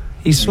on.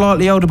 He's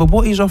slightly older, but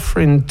what he's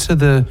offering to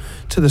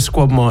the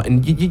squad,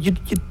 Martin,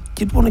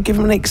 you'd want to give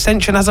him an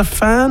extension as a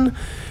fan?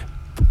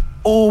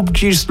 Or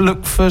do you just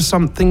look for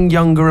something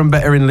younger and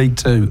better in League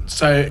Two?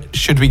 So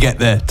should we get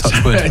there?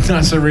 Touch wood.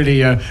 That's a really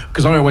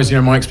because I always,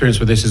 my experience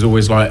with this is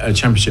always like a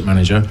championship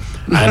manager,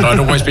 and I'd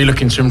always be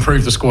looking to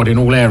improve the squad in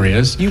all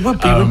areas. You would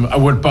be. I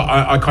would, but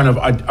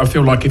I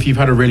feel like if you've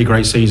had a really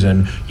great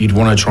season, you'd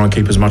want to try and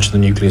keep as much of the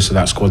nucleus of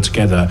that squad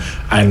together.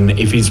 And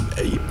if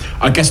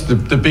I guess the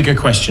bigger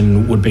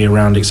question would be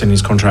around extending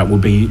his contract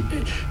would be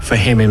for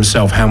him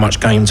himself, how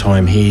much game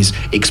time he's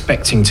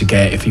expecting to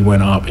get if he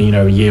went up,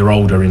 a year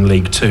older in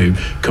League Two,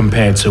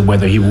 compared to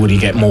whether he would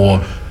get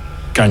more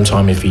game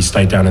time if he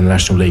stayed down in the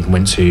National League and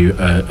went to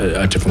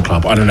a different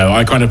club. I don't know.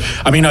 At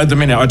the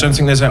minute, I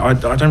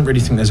don't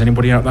really think there's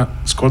anybody out that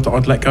squad that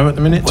I'd let go at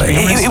the minute.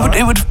 Well,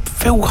 it would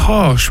feel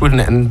harsh,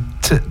 wouldn't it? And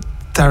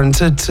Darin,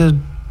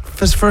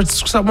 for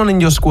someone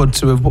in your squad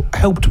to have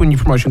helped win your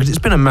promotion, because it's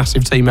been a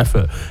massive team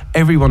effort.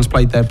 Everyone's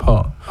played their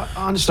part.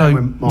 I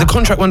understand. So the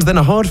contract one's then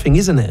a hard thing,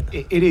 isn't it?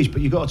 It is,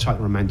 but you've got to take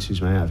the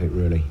romanticism out of it,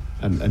 really.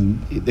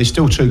 And there's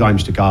still 2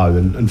 games to go.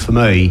 And for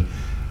me,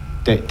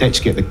 let's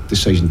get the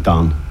season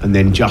done. And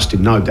then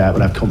Justin, no doubt,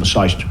 will have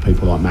conversations with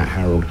people like Matt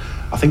Harold.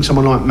 I think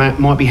someone like Matt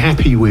might be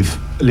happy with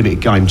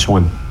limited game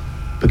time,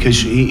 because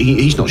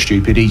he's not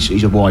stupid.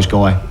 He's a wise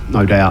guy,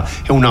 no doubt.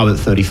 He'll know that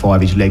 35,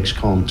 his legs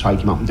can't take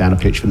him up and down a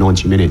pitch for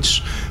 90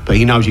 minutes, but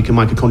he knows he can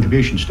make a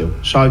contribution still.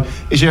 So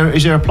is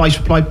there a place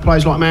for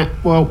players like Matt?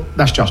 Well,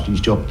 that's Justin's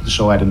job to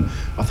decide, and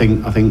I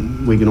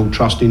think we can all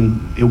trust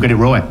in he'll get it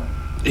right.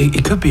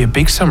 It could be a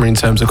big summer in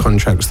terms of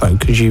contracts, though,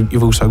 because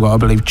you've also got, I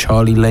believe,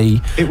 Charlie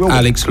Lee,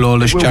 Alex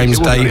Lawless, James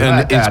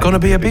Dayton. It's going to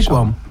be a big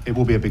one. It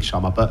will be a big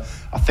summer, but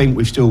I think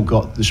we've still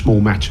got the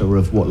small matter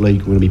of what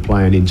league we're going to be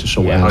playing in to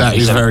sort out. That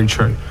is very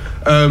true.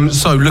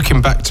 So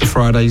looking back to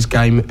Friday's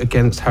game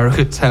against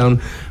Harrogate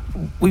Town,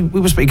 we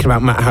were speaking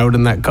about Matt Howard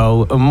and that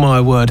goal, and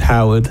my word,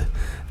 Howard,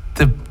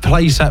 the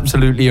place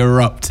absolutely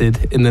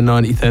erupted in the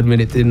 93rd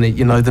minute, didn't it?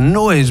 The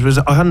noise was,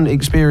 I hadn't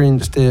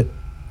experienced it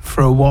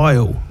for a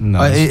while.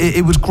 Nice.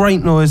 It was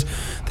great noise.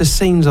 The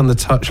scenes on the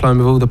touchline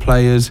with all the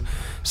players,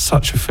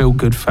 such a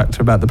feel-good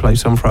factor about the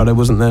place on Friday,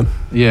 wasn't there?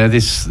 Yeah,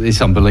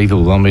 it's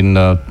unbelievable. I mean,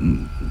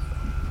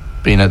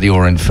 being at the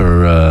Orient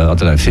for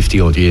 50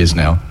 odd years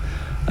now,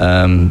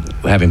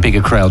 we're having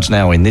bigger crowds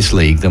now in this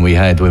league than we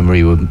had when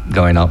we were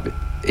going up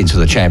into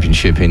the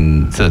championship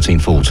in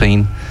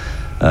 13-14.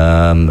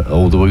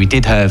 Although we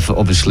did have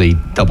obviously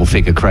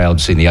double-figure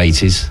crowds in the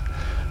 80s,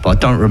 but I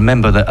don't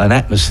remember an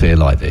atmosphere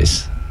like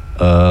this.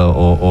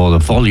 Or the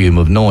volume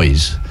of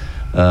noise,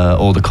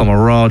 or the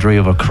camaraderie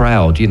of a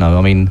crowd. We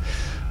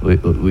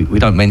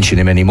don't mention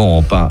him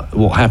anymore, but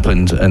what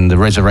happened and the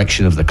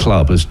resurrection of the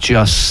club has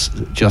just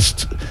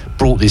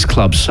brought this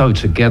club so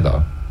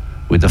together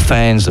with the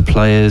fans, the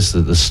players,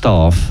 the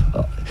staff.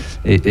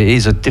 It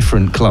is a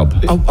different club.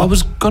 I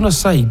was going to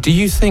say, do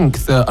you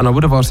think that, and I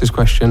would have asked this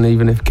question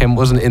even if Ken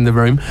wasn't in the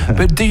room,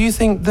 but do you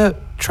think that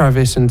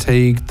Travis and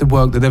Teague, the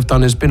work that they've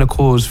done, has been a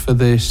cause for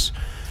this?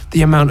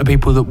 The amount of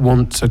people that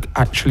want to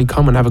actually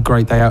come and have a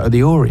great day out at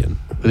the Orient.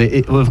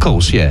 Well, of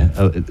course, yeah.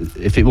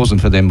 If it wasn't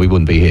for them, we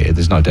wouldn't be here.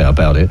 There's no doubt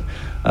about it.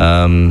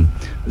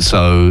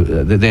 So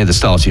they're the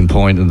starting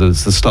point, and the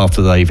staff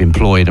that they've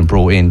employed and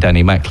brought in,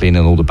 Danny Macklin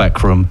and all the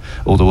backroom,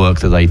 all the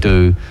work that they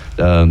do,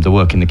 the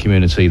work in the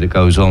community that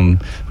goes on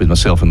with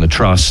myself and the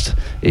trust.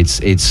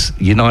 It's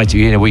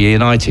united. We're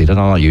united, and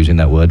I like using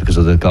that word because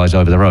of the guys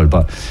over the road,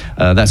 but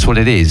that's what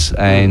it is.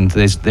 And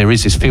there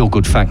is this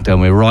feel-good factor,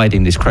 and we're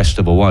riding this crest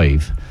of a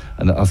wave.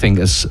 And I think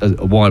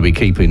why we're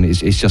keeping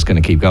it's just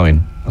going to keep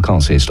going. I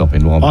can't see it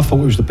stopping. I thought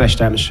it was the best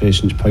atmosphere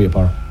since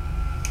Peterborough.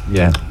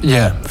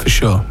 Yeah, for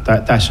sure.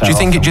 That's how. Do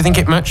you think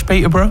it matched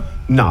Peterborough?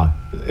 No.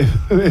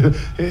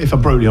 If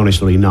I'm brutally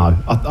honest, Ollie, no.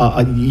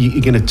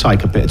 You're going to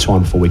take a bit of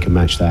time before we can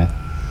match that.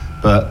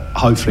 But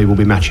hopefully we'll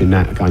be matching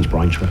that against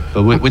Braintree.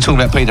 But we're talking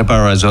about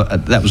Peterborough as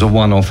that was a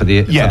one-off for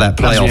that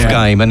playoff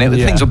game, and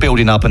things are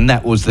building up, and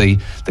that was the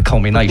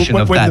culmination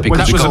of that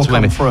because we got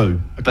to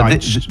through.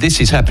 But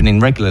this is happening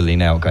regularly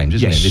now at games,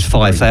 isn't it? There's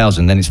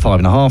 5,000, then it's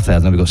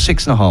 5,500, then we've got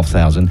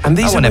 6,500. And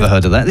no one ever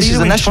heard of that. This is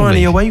the national tiny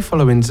league. away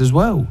followings as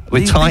well.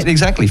 We're tight,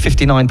 exactly.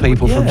 59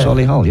 people from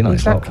Solihull. Exactly.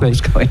 It's like,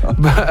 what's going on?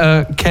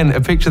 But Ken,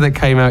 a picture that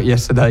came out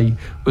yesterday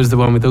was the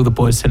one with all the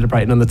boys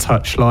celebrating on the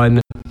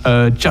touchline.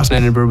 Justin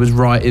Edinburgh was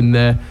right in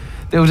there.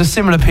 There was a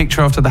similar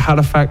picture after the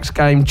Halifax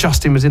game.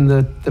 Justin was in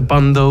the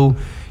bundle.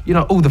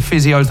 All the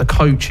physios, the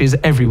coaches,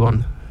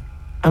 everyone.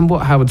 And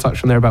what Howard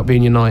touched on there about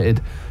being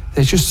united,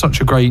 there's just such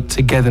a great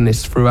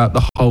togetherness throughout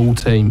the whole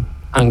team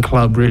and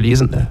club, really,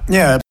 isn't there?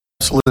 Yeah,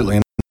 absolutely.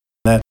 And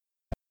that's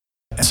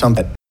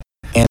something that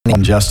Andy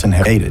and Justin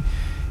have hated.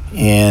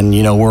 And,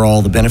 we're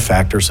all the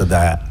benefactors of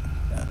that.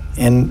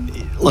 And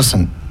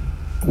listen,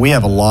 we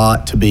have a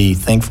lot to be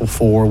thankful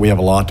for. We have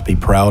a lot to be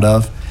proud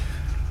of.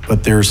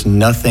 But there's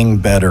nothing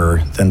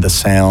better than the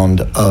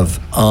sound of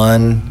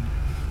kind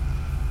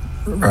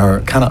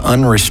of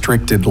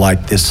unrestricted,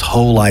 like this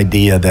whole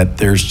idea that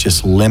there's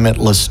just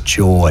limitless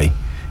joy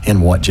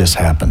in what just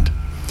happened.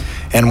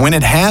 And when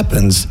it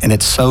happens, and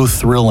it's so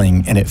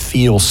thrilling, and it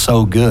feels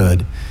so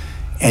good,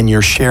 and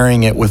you're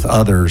sharing it with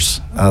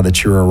others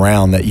that you're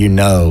around, that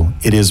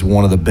it is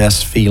one of the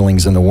best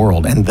feelings in the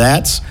world. And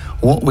that's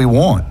what we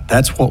want.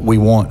 That's what we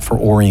want for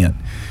Orient.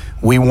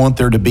 We want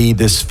there to be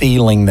this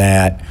feeling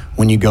that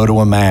when you go to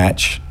a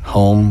match,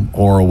 home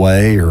or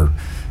away or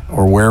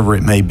wherever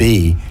it may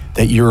be,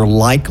 that you're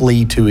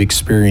likely to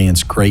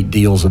experience great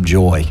deals of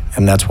joy.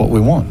 And that's what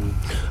we want.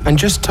 And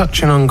just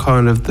touching on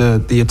kind of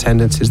the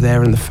attendances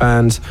there and the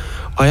fans,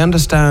 I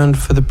understand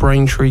for the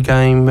Braintree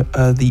game,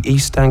 the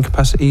East Stand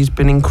capacity has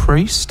been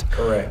increased.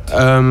 Correct.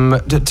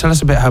 Tell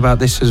us a bit how about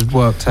this has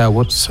worked out.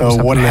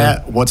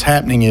 What's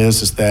happening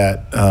is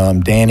that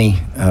Danny,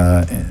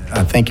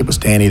 I think it was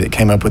Danny that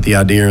came up with the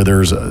idea.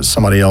 There's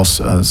somebody else,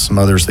 some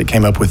others that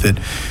came up with it.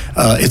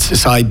 It's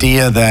this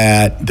idea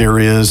that there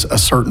is a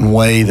certain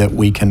way that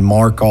we can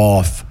mark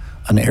off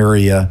an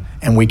area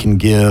and we can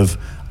give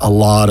a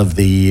lot of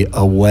the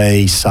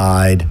away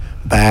side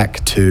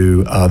back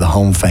to the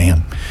home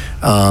fan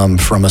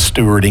from a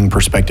stewarding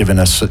perspective and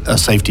a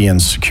safety and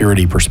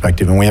security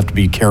perspective. And we have to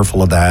be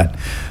careful of that,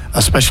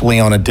 especially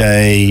on a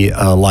day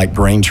like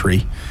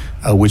Braintree,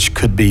 which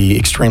could be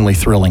extremely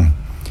thrilling.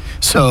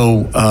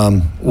 So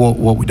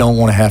what we don't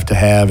want to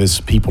have is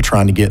people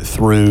trying to get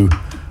through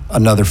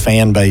another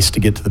fan base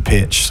to get to the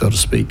pitch, so to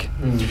speak.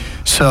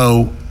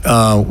 So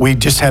we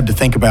just had to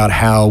think about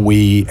how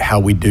we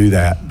do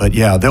that. But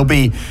yeah, there'll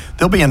be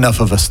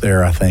enough of us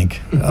there. I think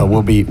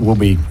we'll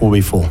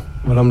be full.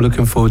 Well, I'm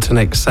looking forward to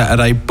next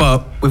Saturday,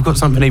 but we've got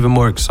something even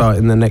more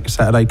exciting than next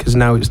Saturday because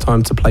now it's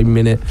time to play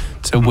Minute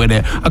to Win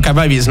It. Okay,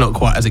 maybe it's not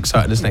quite as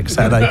exciting as next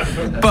Saturday,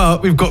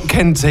 but we've got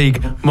Kent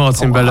Teague,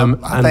 Martin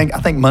Belam. I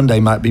think Monday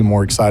might be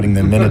more exciting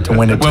than Minute to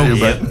Win It too.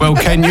 But. Well,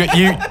 Ken,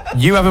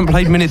 you haven't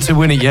played Minute to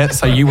Win It yet,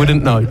 so you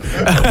wouldn't know.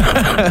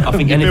 I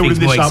think anything's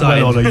more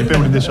exciting. You're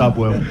building this up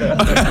well.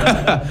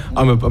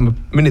 I'm a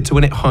Minute to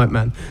Win It hype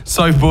man.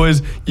 So,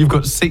 boys, you've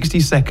got 60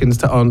 seconds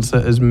to answer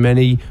as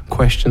many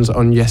questions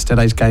on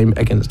yesterday's game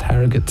against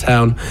Harrogate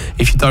Town.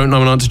 If you don't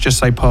know an answer, just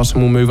say pass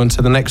and we'll move on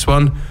to the next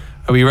one.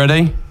 Are we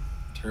ready?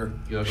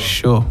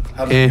 Sure.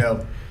 How does it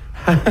go?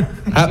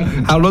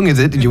 How long is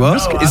it, did you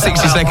ask? No, it's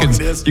 60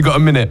 seconds. You've got a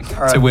minute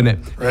to win it.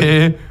 Ready?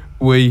 Here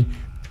we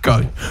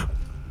go.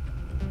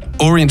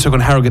 Orient took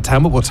on Harrogate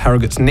Town, but what's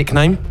Harrogate's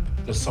nickname?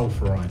 The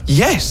Sulphurites.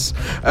 Yes.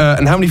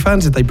 And how many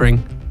fans did they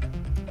bring?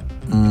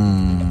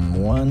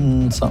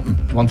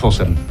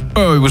 147.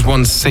 Oh, it was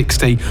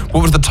 160.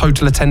 What was the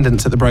total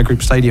attendance at the Bray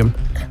Group Stadium?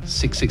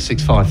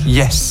 6665.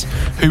 Yes.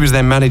 Who was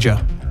their manager?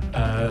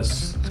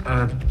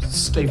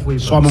 Steve Weaver.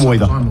 Simon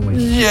Weaver.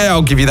 Yeah,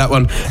 I'll give you that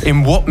one.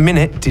 In what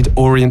minute did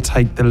Orient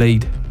take the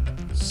lead?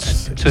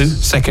 2.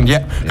 Second,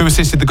 yeah. Who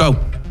assisted the goal?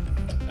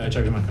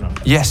 Joey McEnroe.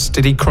 Yes.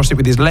 Did he cross it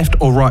with his left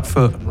or right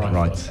foot?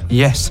 Right.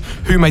 Yes.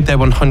 Who made their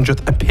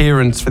 100th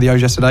appearance for the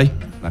O's yesterday?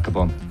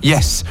 Macabon.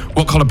 Yes.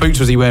 What colour boots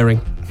was he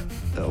wearing?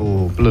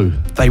 Blue.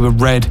 They were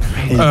red.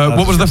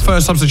 What was the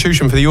first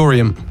substitution for the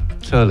Orient?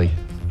 Turley.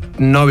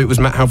 No, it was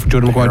Matt Halford,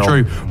 Jordan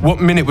Maguire-Drew.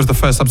 What minute was the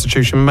first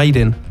substitution made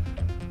in?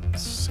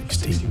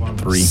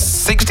 63.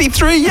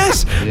 63,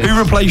 yes. Who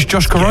replaced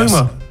Josh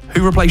Koroma?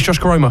 Who replaced Josh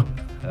Koroma?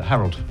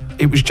 Harold.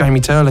 It was Jamie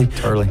Turley.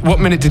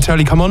 What minute did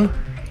Turley come on?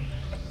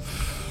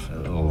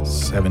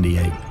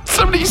 78.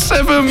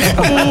 77.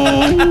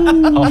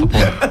 Half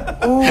a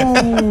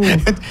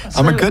point.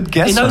 I'm a good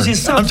guesser. He knows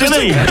his stuff,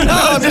 doesn't he?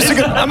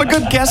 I'm a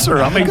good guesser.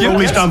 I think all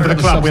he's done for the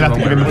club, we'll have to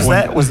give him a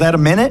point. Was that a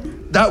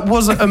minute? That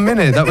wasn't a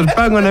minute. That was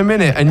bang on a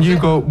minute. And you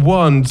got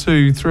 1,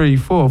 2, 3,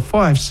 4,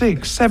 5,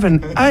 6,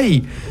 7,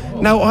 8.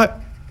 Now, I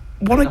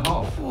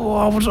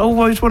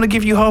always want to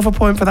give you half a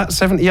point for that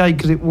 78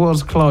 because it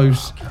was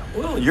close.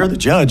 Well, you're the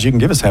judge. You can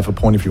give us half a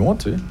point if you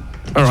want to.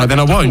 All right, then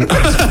I won't.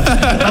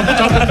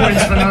 Double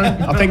points for no.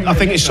 I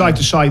think it's safe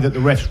to say that the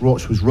ref's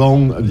watch was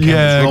wrong and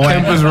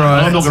Kent was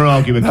right. I'm not going to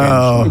argue with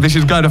Kent. This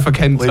is going off for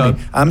Kent.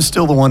 I'm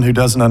still the one who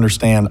doesn't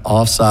understand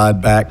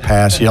offside, back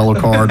pass, yellow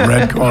card,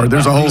 red card.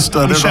 There's a whole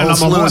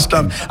slew of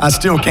stuff I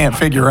still can't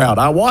figure out.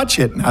 I watch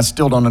it and I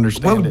still don't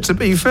understand it. Well, to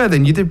be fair,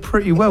 then you did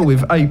pretty well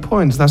with 8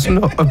 points. That's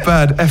not a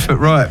bad effort,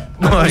 right?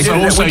 Mike,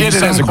 we did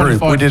it as a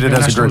group. We did it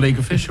as a group. League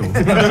official.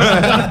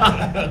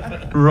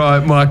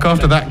 Right, Mike.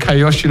 After that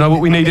chaos, you know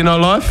what we need in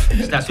our life?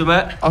 Stats with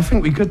Matt. I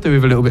think we could do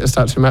with a little bit of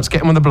stats with Matt.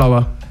 Get him on the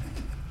blower.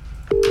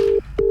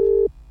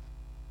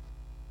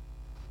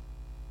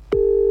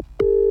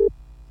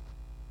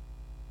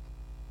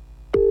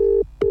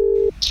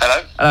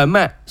 Hello? Hello,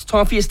 Matt. It's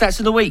time for your stats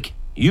of the week.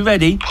 You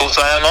ready? Of course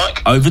I am,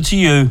 Mike. Over to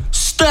you.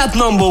 Stat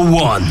number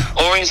 1.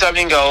 Orient's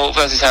opening goal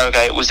versus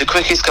Harrogate was the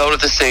quickest goal of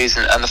the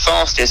season and the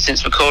fastest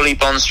since Macaulay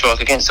Bond's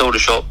strike against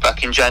Aldershot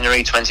back in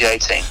January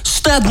 2018.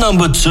 Stat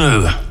number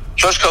 2.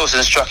 Josh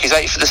Coulson struck his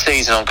 8th for the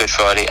season on Good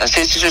Friday, and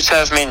since his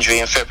return from injury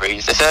in February,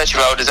 the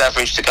 30-year-old has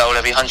averaged a goal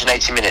every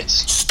 180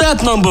 minutes.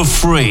 Stat number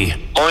 3.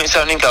 Orient's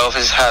opening goal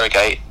versus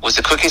Harrogate was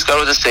the quickest goal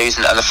of the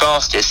season and the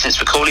fastest since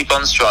Macaulay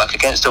Bond's strike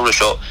against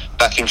Aldershot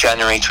back in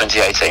January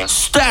 2018.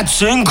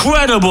 Stats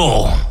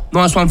incredible.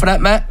 Nice one for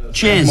that, Matt.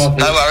 Cheers. No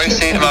worries,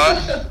 see you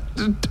tomorrow.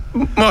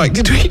 Mike,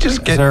 did we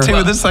just get two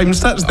of the same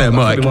stats there,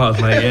 Mike? We might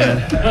have, mate,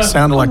 yeah.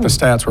 Sounded like the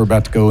stats were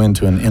about to go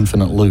into an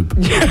infinite loop.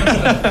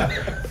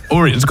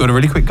 Orient's got a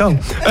really quick goal.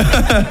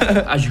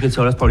 As you can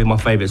tell, that's probably my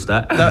favourite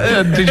stat.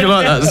 Did you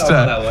like that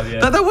stat? that one,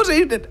 yeah. That was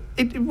it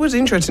was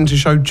interesting to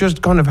show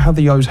just kind of how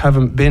the O's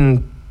haven't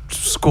been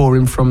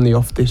scoring from the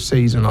off this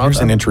season. Here's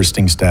an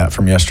interesting stat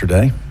from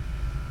yesterday.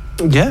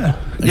 Yeah.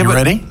 Are you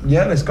ready?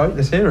 Yeah, let's go.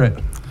 Let's hear it.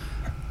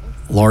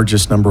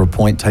 Largest number of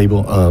points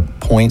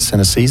in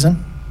a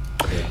season?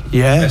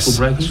 Yes.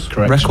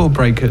 Record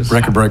breakers? Correct.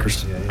 Record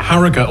breakers.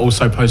 Harrogate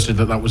also posted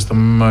that was the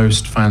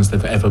most fans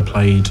they've ever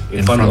played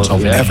in front of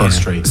in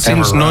history.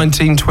 Since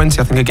 1920,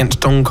 I think, against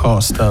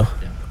Doncaster.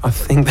 I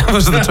think that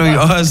was the tweet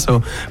I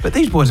saw. But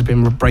these boys have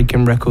been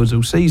breaking records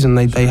all season.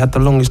 They had the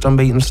longest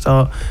unbeaten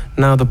start.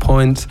 Now the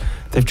points.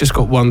 They've just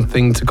got one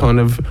thing to kind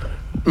of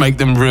make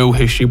them real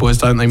history boys,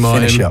 don't they,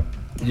 Martin? Finish up.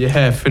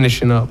 Yeah,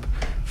 finishing up.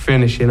 So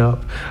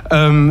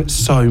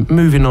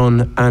moving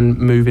on and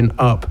moving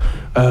up,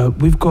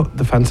 we've got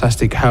the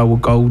fantastic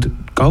Howard Gould.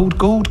 Gould.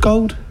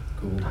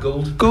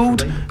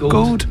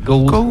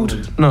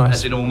 Nice.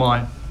 As in all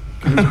mine.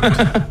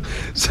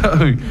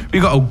 So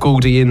we've got old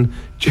Gouldy in.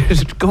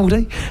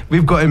 Gouldy,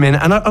 we've got him in,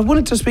 and I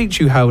wanted to speak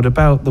to you, Howard,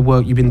 about the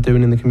work you've been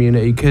doing in the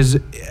community, because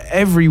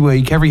every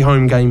week, every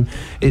home game,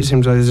 it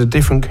seems like there's a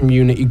different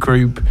community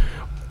group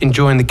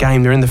enjoying the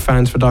game. They're in the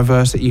Fans for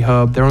Diversity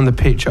Hub. They're on the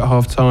pitch at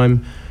half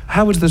time.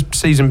 How has the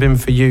season been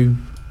for you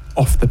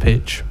off the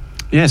pitch?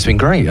 Yeah, it's been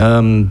great.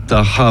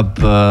 The hub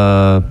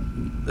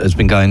has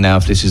been going now.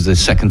 This is the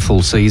second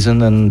full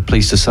season, and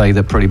pleased to say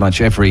that pretty much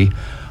every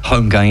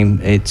home game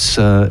it's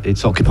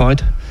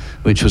occupied,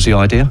 which was the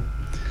idea.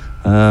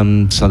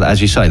 So that,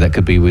 as you say, that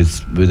could be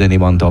with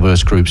anyone,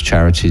 diverse groups,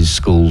 charities,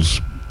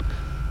 schools,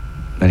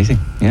 anything.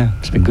 Yeah,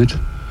 it's been good.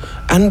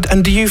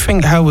 And do you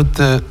think, Howard,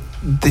 that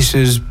this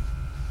has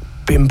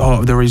been part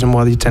of the reason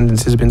why the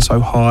attendances have been so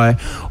high,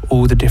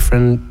 all the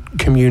different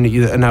community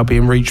that are now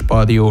being reached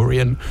by the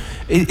Orient?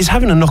 It's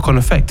having a knock-on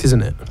effect,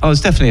 isn't it? Oh,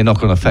 it's definitely a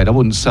knock-on effect. I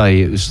wouldn't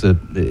say it's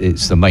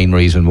the main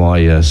reason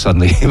why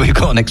suddenly we've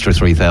got an extra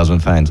 3,000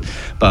 fans,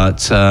 but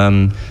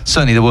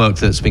certainly the work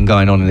that's been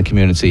going on in the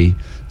community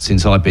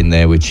since I've been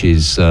there, which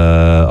is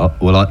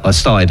I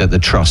started at the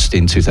Trust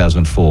in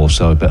 2004,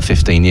 so about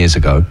 15 years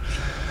ago,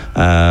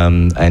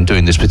 and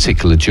doing this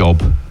particular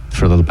job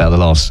for about the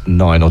last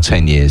 9 or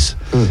 10 years.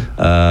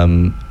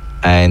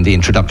 And the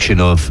introduction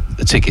of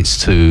the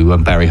tickets to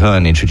Barry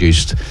Hearn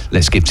introduced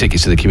let's give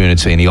tickets to the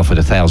community, and he offered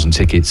 1,000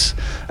 tickets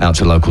out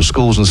to local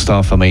schools and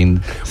stuff. I mean,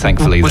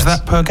 thankfully, was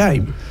that per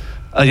game?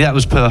 Yeah, that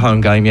was per home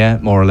game, yeah,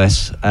 more or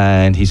less.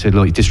 And he said,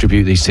 look, you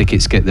distribute these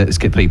tickets, let's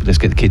get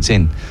the kids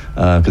in,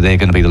 because they're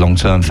going to be the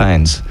long-term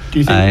fans. Do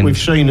you think we've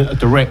seen a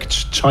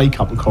direct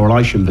take-up and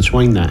correlation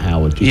between that,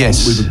 Howard?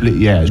 Yes,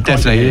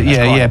 definitely.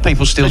 Yeah.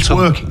 People still talk.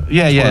 Working.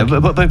 Yeah.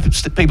 But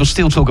people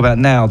still talk about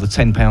now the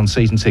 £10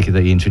 season ticket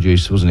that he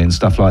introduced, wasn't it, and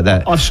stuff like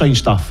that. I've seen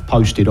stuff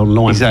posted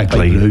online from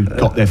people who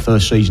got their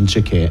first season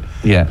ticket.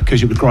 Yeah,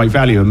 because it was great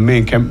value. And me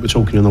and Kent were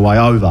talking on the way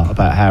over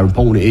about how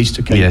important it is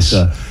to keep. Yes.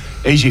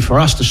 Easy for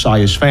us to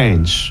say as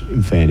fans,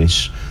 in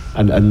fairness,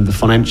 and the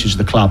finances of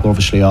the club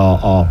obviously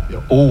are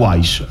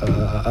always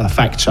a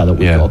factor that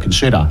we've got to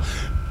consider.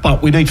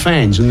 But we need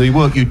fans, and the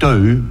work you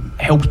do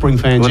helps bring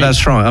fans in. Well,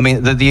 that's right. I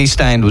mean, the East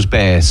Stand was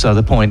bare, so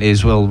the point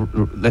is, well,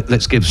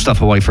 let's give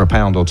stuff away for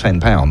 £1 or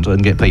 £10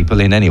 and get people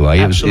in anyway.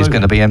 It's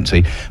going to be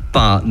empty.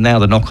 But now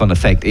the knock-on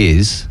effect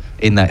is,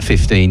 in that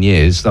 15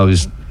 years,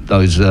 those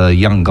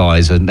young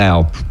guys are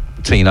now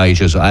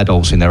teenagers or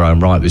adults in their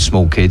own right with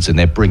small kids, and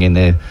they're bringing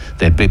their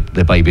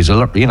babies.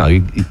 You know,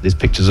 there's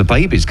pictures of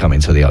babies coming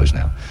to the O's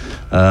now,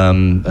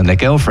 and their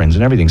girlfriends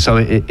and everything. So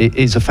it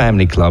is a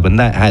family club, and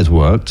that has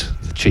worked.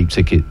 The cheap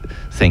ticket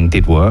thing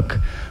did work,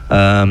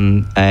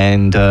 and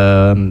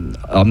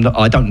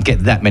I don't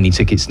get that many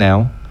tickets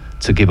now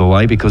to give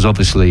away because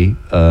obviously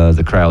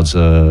the crowds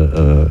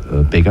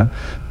are bigger,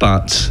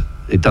 but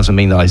it doesn't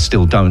mean that I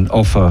still don't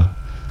offer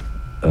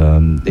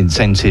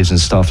incentives and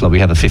stuff. Like we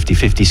have a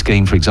 50-50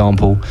 scheme, for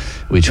example,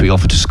 which we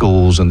offer to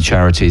schools and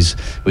charities,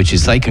 which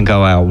is they can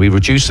go out, we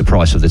reduce the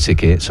price of the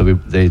ticket, so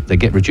they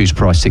get reduced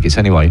price tickets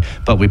anyway,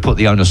 but we put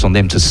the onus on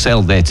them to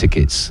sell their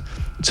tickets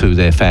to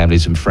their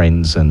families and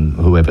friends and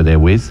whoever they're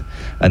with,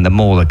 and the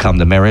more that come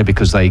the merrier,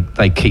 because they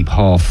keep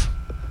half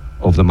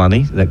of the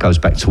money that goes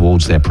back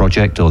towards their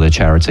project or their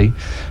charity.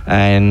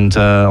 And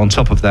on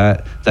top of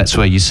that, that's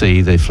where you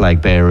see the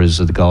flag bearers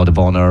of the Guard of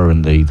Honour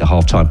and the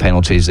half-time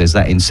penalties. There's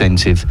that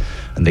incentive,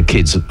 and the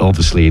kids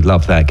obviously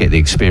love that, get the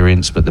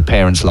experience, but the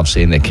parents love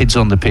seeing their kids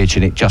on the pitch,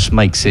 and it just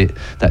makes it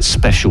that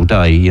special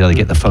day. You know, they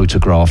get the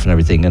photograph and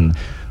everything, and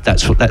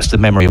that's the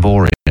memory of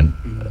Orient.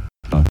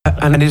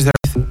 And is there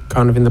anything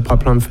kind of in the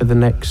pipeline for the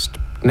next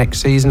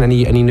season?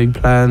 Any new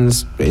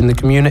plans in the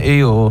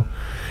community, or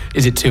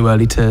is it too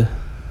early to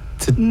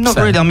Not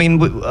say? really. I mean,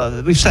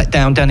 we've sat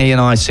down, Danny and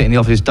I sit in the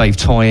office, Dave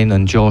Toyne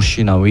and Josh,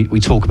 you know, we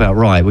talk about,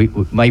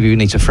 maybe we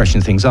need to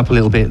freshen things up a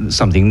little bit,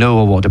 something new,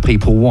 or what do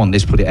people want?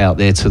 Let's put it out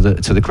there to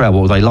the crowd,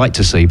 what would they like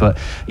to see? But,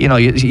 you know,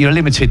 you're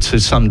limited to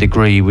some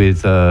degree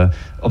with,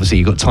 obviously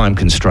you've got time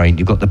constraint,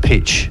 you've got the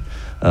pitch.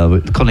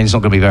 Colin's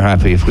not going to be very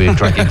happy if we're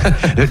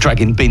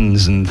dragging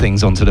bins and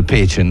things onto the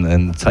pitch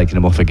and taking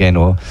them off again,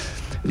 or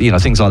you know,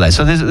 things like that.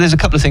 So there's a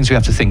couple of things we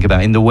have to think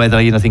about in the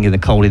weather. You know, thinking the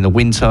cold in the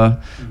winter,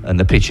 and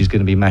the pitch is going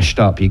to be mashed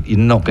up. You're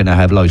not going to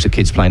have loads of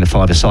kids playing a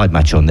five-a-side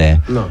match on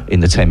there in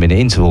the 10-minute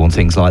interval and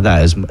things like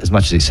that. As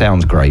much as it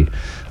sounds great.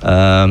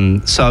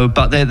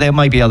 But there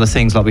may be other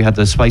things, like we had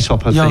the space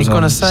hopper thing I was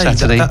going to say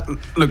Saturday. that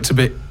looked a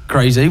bit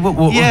crazy.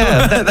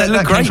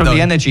 That came from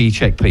the energy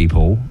check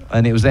people,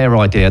 and it was their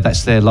idea.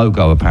 That's their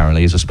logo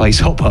apparently, is a space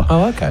hopper.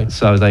 Oh, okay.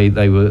 So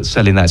they were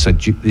selling that. So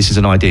this is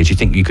an idea. Do you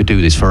think you could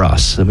do this for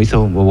us? And we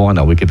thought, well, why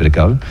not? We'll give it a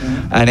go.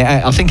 And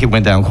I think it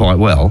went down quite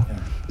well.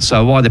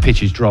 So while the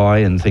pitch is dry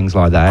and things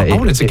like that, I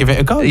wanted to give it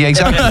a go. Yeah,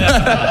 exactly.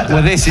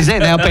 Well, this is it.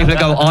 Now people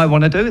go, I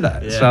want to do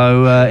that. Yeah.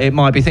 So it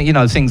might be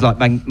things like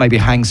maybe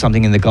hang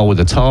something in the goal with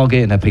a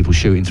target and have people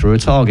shooting through a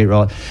target,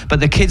 right? But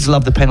the kids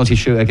love the penalty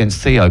shoot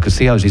against Theo, because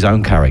Theo's his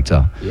own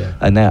character. Yeah.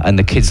 And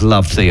the kids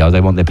love Theo.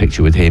 They want their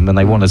picture with him, and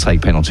they want to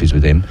take penalties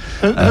with him.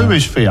 Who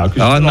is Theo?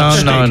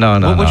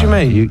 No. What do you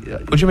mean?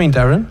 What do you mean,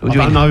 Darin? I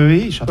don't know who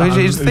he is.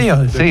 It's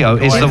Theo. Theo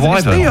is the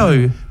Wyvern.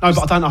 Theo. No, but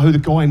I don't know who the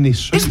guy in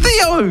this. It's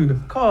Theo.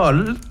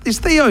 God, it's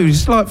Theo.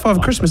 It's like Father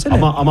Christmas, isn't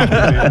it? I'm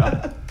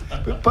up.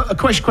 But a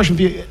question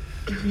for you.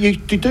 You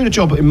do the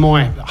job, in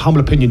my humble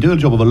opinion, do the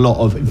job of a lot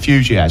of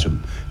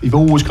enthusiasm. You've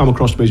always come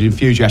across to me as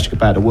enthusiastic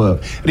about the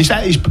work. And is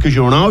that because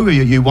you're an O? Are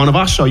you one of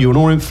us? Are you an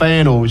Orient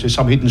fan? Or is there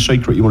some hidden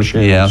secret you want to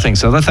share? Yeah, I think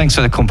so. Thanks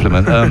for the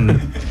compliment.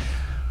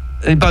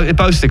 In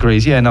both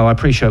degrees, yeah, no, I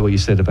appreciate what you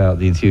said about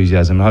the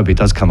enthusiasm. I hope it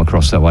does come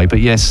across that way. But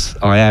yes,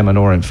 I am an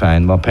Orient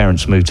fan. My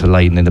parents moved to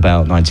Leyton in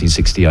about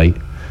 1968.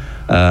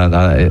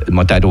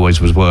 My dad always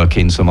was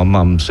working, so my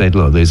mum said,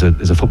 look, there's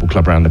a football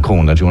club around the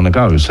corner, do you want to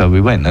go? So we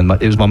went, and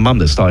it was my mum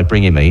that started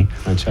bringing me.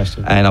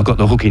 Fantastic. And I got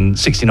the hook in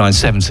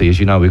 69-70, as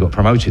you know, we got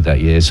promoted that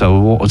year, so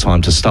what a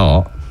time to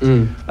start.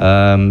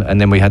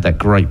 And then we had that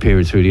great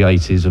period through the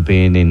 80s of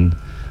being in,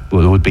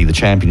 well, it would be the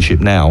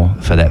championship now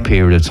for that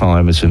period of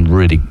time, with some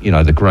really, you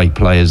know, the great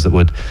players that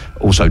would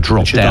also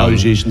drop down.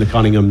 The and the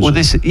Cunninghams.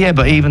 Well,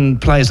 but even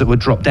players that would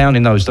drop down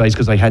in those days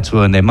because they had to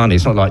earn their money.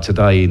 It's not like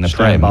today in the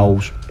Prem.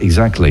 Bowles.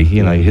 Exactly.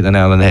 You know, you hit the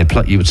nail on the head.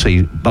 You would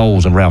see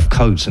Bowles and Ralph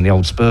Coates and the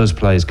old Spurs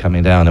players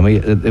coming down,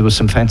 and there were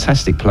some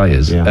fantastic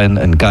players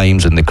and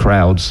games, and the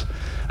crowds.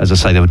 As I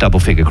say, there were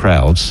double-figure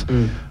crowds.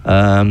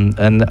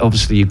 And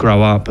obviously you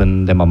grow up,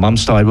 and then my mum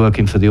started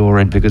working for the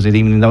Orient, because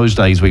even in those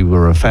days we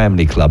were a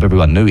family club.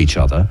 Everyone knew each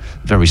other,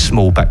 very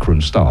small backroom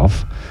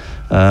staff.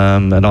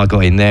 And I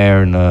got in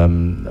there,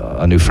 and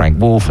I knew Frank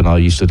Wolf, and I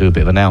used to do a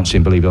bit of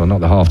announcing, believe it or not,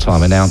 the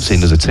half-time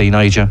announcing as a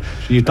teenager.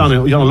 So you've done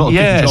a lot of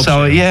different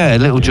jobs.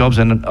 Little jobs,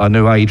 and I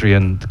knew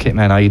Adrian, the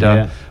kitman Ada.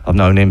 Yeah. I've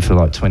known him for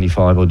like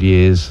 25 odd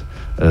years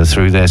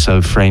through there,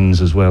 so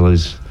friends as well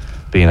as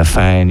being a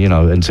fan, you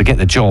know, and to get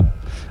the job.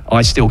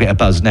 I still get a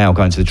buzz now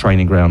going to the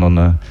training ground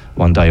on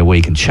one day a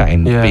week and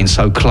chatting, being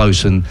so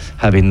close and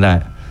having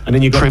that and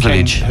then you've got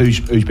privilege. Kent,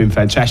 who's been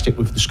fantastic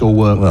with the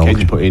schoolwork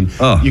Kent's put in.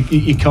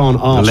 You can't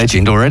ask. A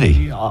legend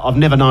already. I've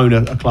never known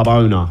a club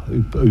owner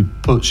who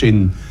puts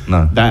in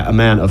that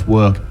amount of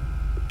work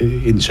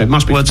So it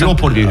must be, from your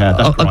point of view, Howard,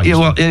 that's great. Yeah,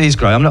 well, it is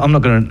great. I'm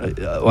not going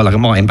to, well, like, it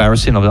might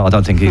embarrass him. I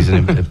don't think he's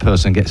a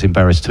person who gets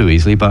embarrassed too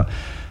easily, but,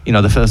 you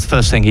know, the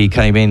first thing he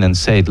came in and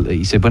said,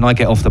 he said, when I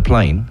get off the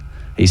plane,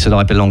 he said,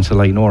 I belong to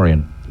Leyton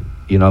Orient.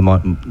 You know,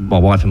 my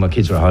wife and my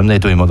kids are at home. They're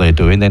doing what they're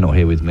doing. They're not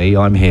here with me.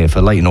 I'm here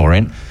for Leyton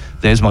Orient.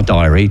 There's my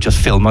diary. Just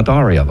fill my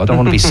diary up. I don't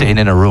want to be sitting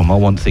in a room. I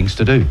want things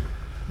to do.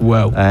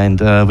 Well, and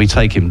we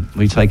take him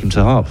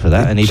to heart for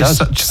that, and he does.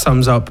 Just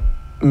sums up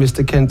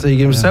Mr. Kent Teague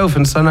himself.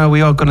 And so now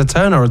we are going to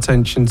turn our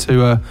attention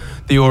to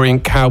the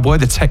Orient Cowboy,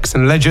 the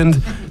Texan legend,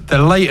 the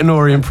Leyton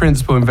Orient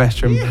principal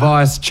investor and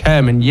vice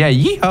chairman. Yeah,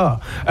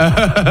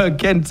 yeehaw,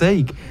 Kent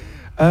Teague.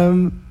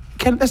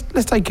 Kent,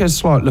 let's take a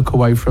slight look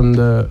away from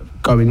the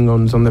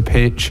going-ons on the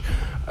pitch.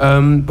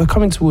 We're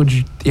coming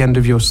towards the end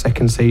of your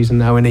second season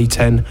now in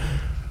E10,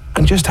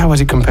 and just how has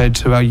it compared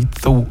to how you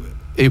thought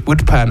it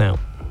would pan out?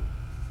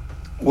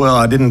 Well,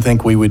 I didn't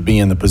think we would be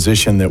in the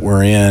position that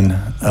we're in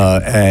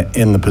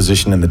the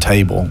position in the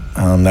table.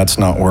 That's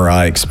not where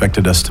I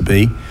expected us to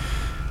be.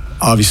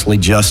 Obviously,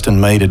 Justin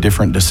made a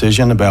different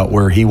decision about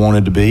where he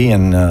wanted to be,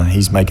 and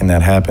he's making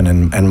that happen.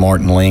 And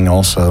Martin Ling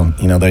also,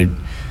 you know,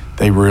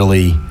 they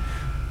really,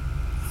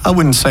 I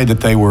wouldn't say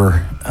that they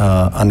were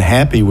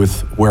unhappy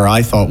with where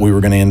I thought we were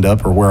going to end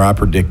up or where I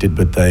predicted,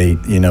 but they,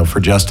 you know, for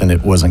Justin,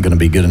 it wasn't going to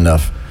be good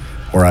enough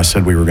where I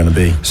said we were going to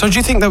be. So do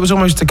you think that was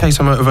almost a case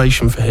of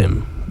motivation for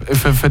him?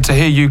 For to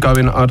hear you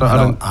going,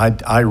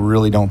 I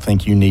really don't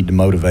think you need to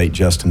motivate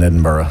Justin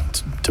Edinburgh,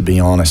 to be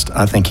honest.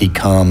 I think he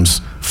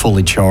comes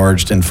fully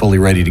charged and fully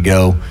ready to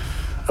go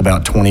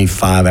about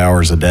 25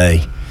 hours a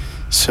day.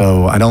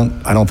 So I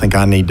don't think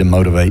I need to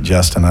motivate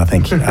Justin. I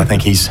think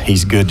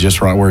he's good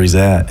just right where he's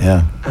at.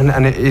 Yeah.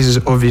 And it is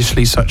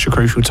obviously such a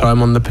crucial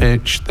time on the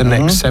pitch, the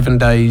next 7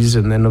 days,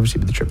 and then obviously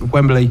with the trip to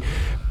Wembley.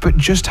 But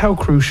just how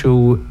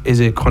crucial is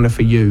it kind of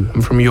for you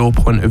and from your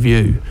point of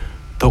view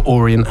that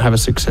Orient have a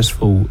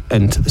successful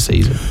end to the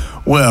season?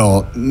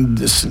 Well,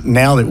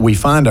 now that we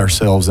find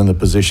ourselves in the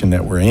position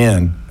that we're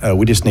in,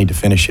 we just need to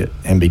finish it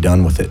and be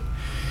done with it.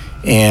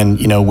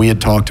 And, you know, we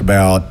had talked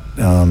about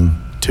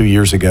 2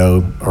 years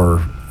ago,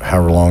 or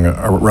however long,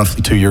 or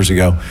roughly 2 years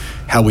ago,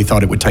 how we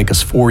thought it would take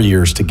us 4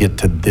 years to get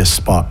to this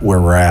spot where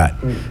we're at.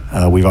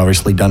 We've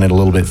obviously done it a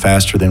little bit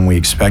faster than we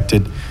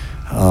expected.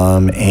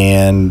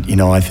 And, you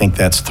know, I think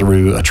that's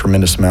through a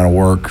tremendous amount of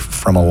work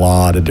from a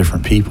lot of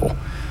different people.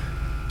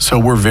 So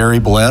we're very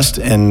blessed,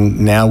 and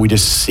now we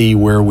just see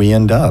where we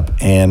end up.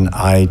 And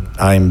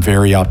I'm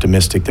very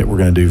optimistic that we're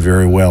going to do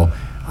very well.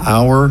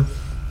 Our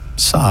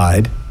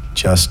side,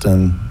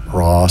 Justin,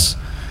 Ross,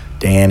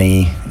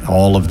 Danny,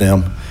 all of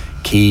them,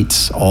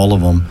 Keats, all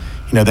of them,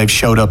 you know, they've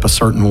showed up a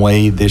certain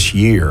way this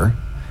year.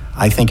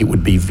 I think it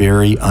would be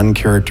very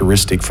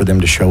uncharacteristic for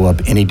them to show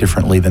up any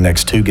differently the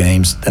next 2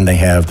 games than they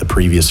have the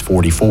previous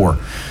 44.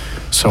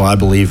 So I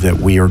believe that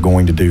we are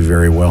going to do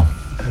very well.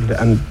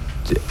 And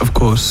of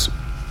course,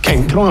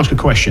 Ken, can I ask a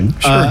question?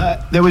 Sure.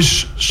 There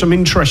was some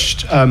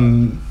interest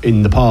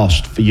in the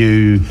past for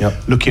you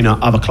looking at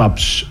other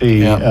clubs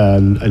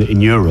in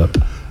Europe.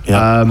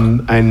 Yep.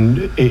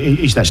 And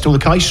is that still the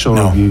case, or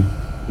have you?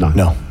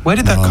 No. Where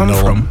did that come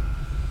from?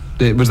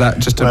 Was that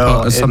just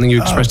something you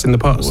expressed in the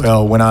past?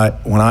 Well, when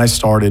I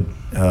started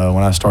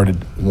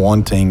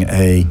wanting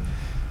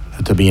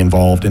to be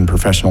involved in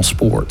professional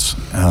sports,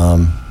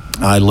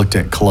 I looked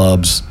at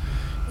clubs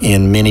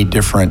in many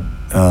different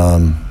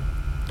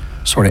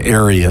sort of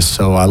areas.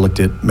 So I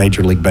looked at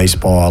Major League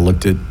Baseball, I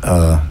looked at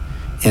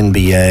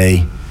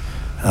NBA,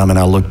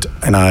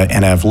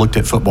 and I've looked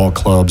at football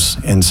clubs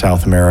in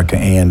South America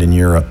and in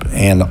Europe,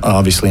 and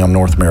obviously on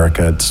North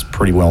America. It's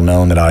pretty well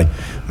known that I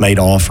made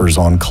offers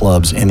on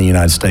clubs in the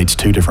United States,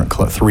 3 different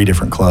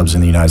clubs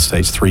in the United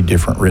States, 3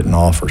 different written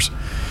offers.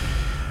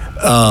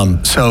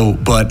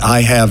 But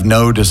I have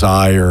no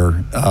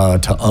desire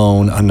to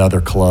own another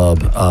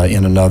club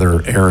in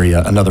another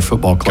area, another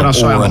football club. Can I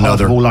say or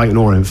another all Leyton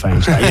Orient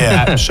fans?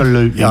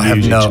 Absolutely. I have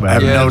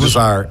no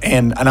desire,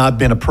 and I've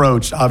been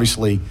approached,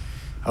 obviously,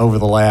 over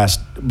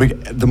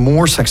the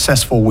more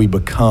successful we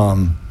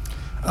become,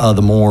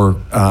 the more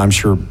I'm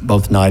sure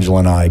both Nigel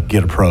and I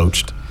get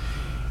approached,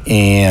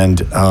 and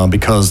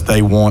because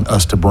they want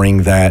us to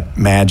bring that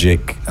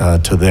magic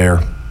to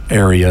their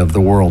area of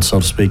the world, so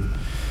to speak.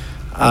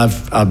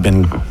 I've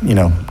been, you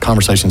know,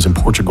 conversations in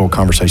Portugal,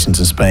 conversations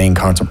in Spain,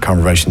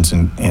 conversations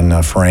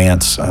in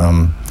France,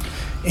 and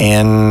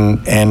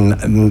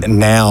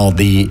now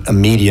the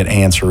immediate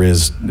answer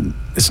is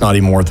it's not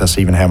even worth us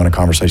even having a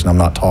conversation. I'm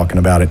not talking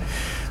about it.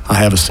 I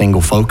have a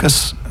single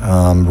focus,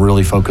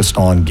 really focused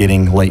on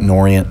getting Leyton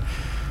Orient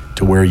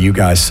to where you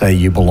guys say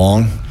you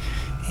belong,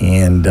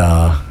 and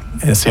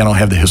see, I don't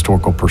have the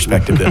historical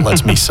perspective that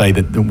lets me say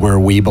that where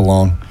we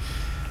belong.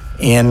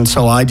 And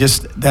so I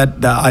just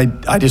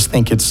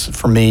think it's,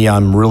 for me,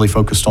 I'm really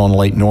focused on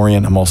Leyton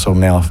Orient. I'm also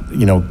now,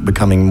 you know,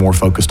 becoming more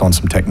focused on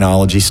some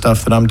technology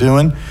stuff that I'm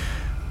doing.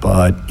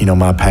 But, you know,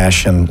 my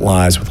passion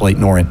lies with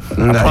Leyton Orient.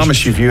 I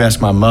promise you, if you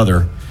ask my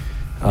mother,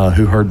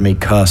 who heard me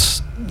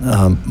cuss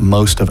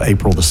most of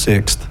April the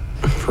 6th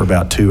for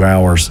about 2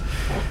 hours,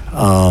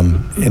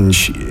 And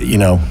she, you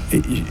know,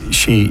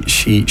 she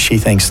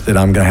thinks that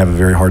I'm going to have a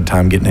very hard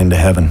time getting into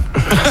heaven.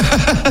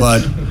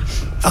 But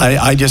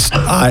I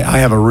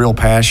have a real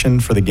passion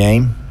for the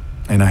game,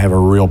 and I have a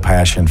real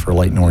passion for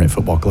Leyton Orient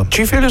Football Club.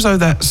 Do you feel as though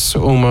that's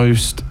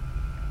almost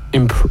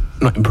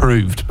not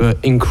improved, but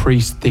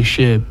increased this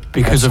year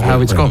because of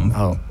how it's gone?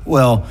 Oh,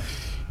 well,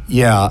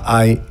 yeah.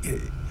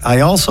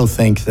 I also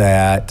think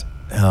that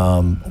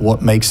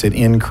what makes it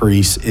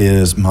increase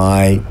is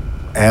my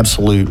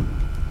absolute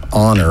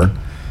honor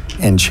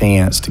and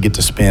chance to get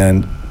to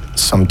spend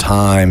some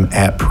time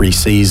at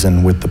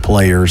preseason with the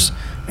players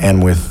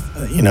and with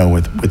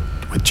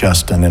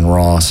Justin and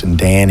Ross and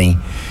Danny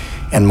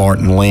and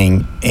Martin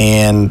Ling,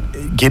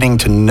 and getting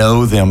to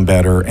know them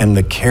better and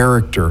the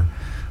character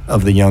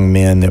of the young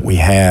men that we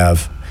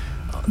have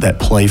that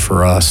play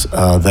for us.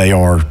 They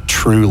are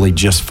truly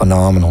just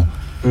phenomenal.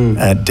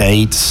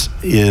 Dates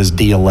is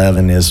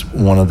D11 is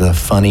one of the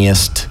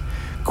funniest,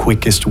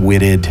 quickest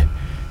witted,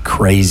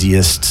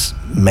 craziest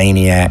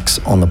maniacs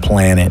on the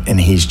planet, and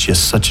he's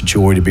just such a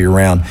joy to be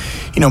around.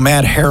 You know,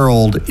 Matt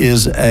Harold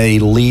is a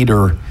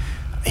leader.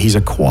 He's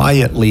a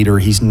quiet leader.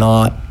 He's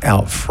not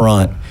out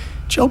front.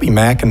 Joby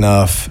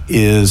McAnuff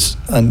is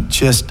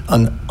just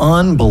an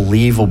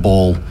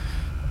unbelievable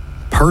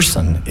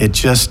person.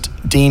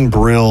 Dean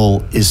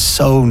Brill is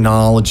so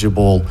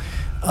knowledgeable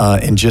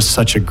and just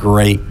such a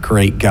great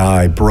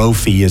guy.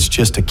 Brophy is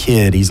just a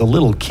kid. He's a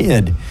little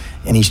kid,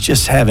 and he's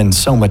just having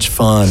so much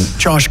fun.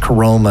 Josh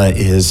Karoma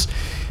is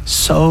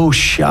so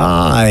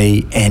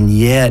shy, and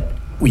yet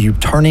you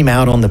turn him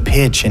out on the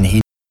pitch, and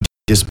he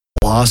just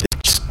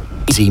blossoms.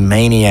 Easy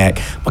maniac.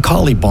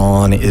 Macaulay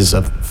Bond is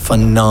a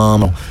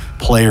phenomenal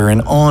player,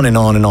 and on and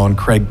on and on.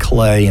 Craig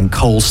Clay and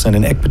Colson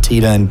and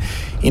Ekpatita, and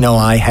you know,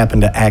 I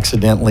happened to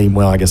accidentally,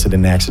 well, I guess I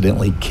didn't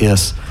accidentally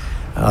kiss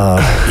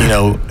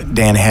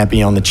Dan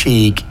Happy on the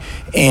cheek,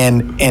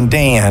 and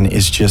Dan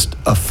is just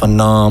a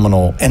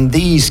phenomenal, and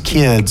these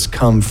kids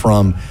come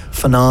from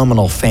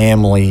phenomenal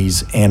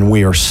families, and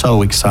we are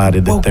so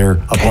excited that they're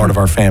a part of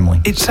our family.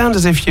 It sounds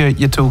as if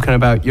you're talking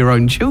about your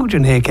own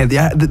children here, Ken.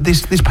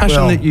 This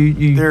passion that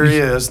you there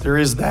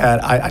is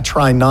that. I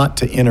try not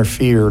to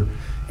interfere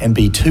and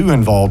be too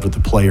involved with the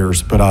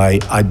players, but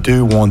I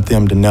do want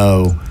them to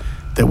know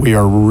that we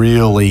are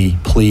really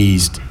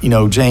pleased. You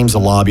know, James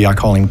Alabi, I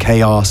call him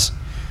Chaos,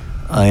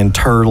 and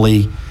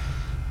Turley.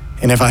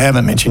 And if I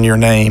haven't mentioned your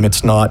name,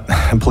 it's not,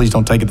 and please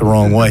don't take it the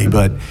wrong way,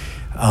 but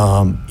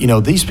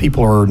these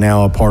people are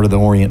now a part of the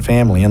Orient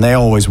family, and they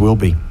always will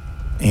be.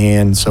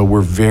 And so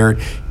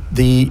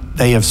they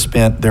have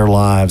spent their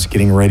lives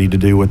getting ready to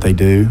do what they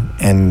do,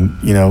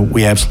 and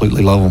we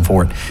absolutely love them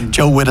for it.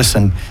 Joe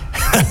Widdowson,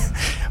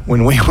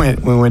 when we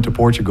went to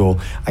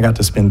Portugal, I got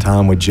to spend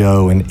time with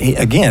Joe, and he,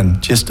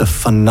 again, just a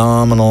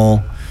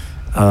phenomenal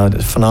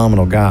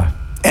guy.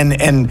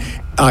 And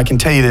I can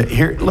tell you that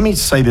here. Let me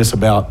say this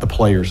about the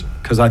players,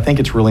 because I think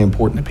it's really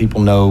important that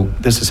people know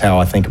this is how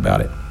I think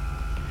about it.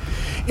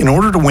 In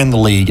order to win the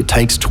league, it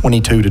takes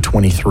 22 to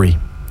 23.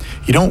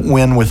 You don't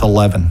win with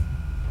 11.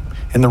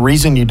 And the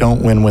reason you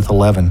don't win with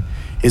 11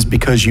 is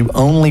because you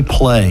only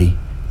play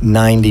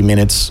 90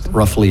 minutes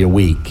roughly a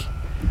week.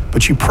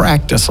 But you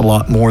practice a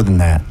lot more than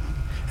that.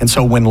 And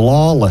so when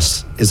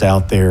Lawless is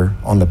out there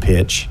on the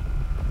pitch,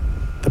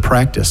 the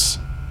practice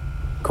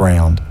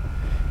ground,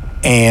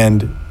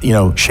 and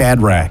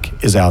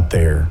Shadrach is out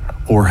there,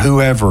 or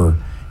whoever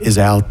is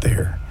out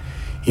there,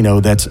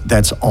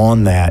 that's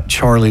on that,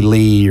 Charlie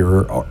Lee,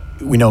 or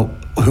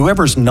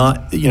whoever's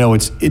not,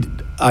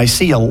 I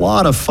see a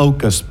lot of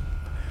focus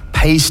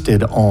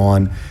pasted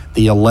on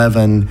the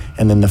 11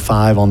 and then the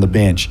 5 on the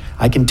bench.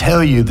 I can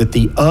tell you that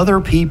the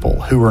other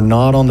people who are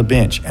not on the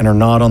bench and are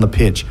not on the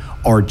pitch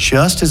are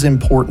just as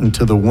important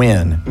to the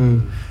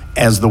win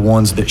as the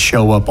ones that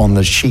show up on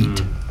the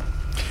sheet.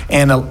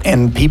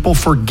 And people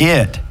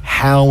forget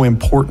how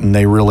important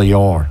they really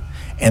are.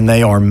 And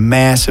they are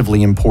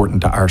massively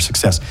important to our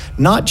success.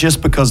 Not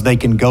just because they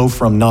can go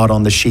from not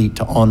on the sheet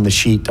to on the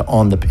sheet to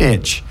on the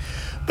pitch,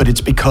 but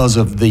it's because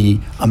of the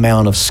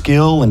amount of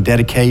skill and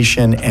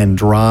dedication and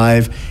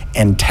drive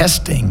and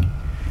testing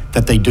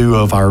that they do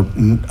of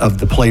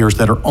the players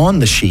that are on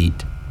the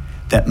sheet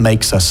that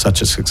makes us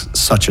such a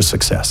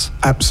success.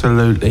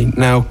 Absolutely.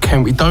 Now,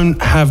 Ken, we don't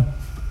have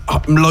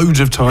loads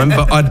of time,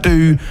 but I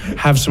do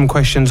have some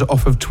questions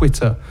off of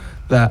Twitter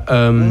that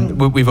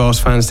we've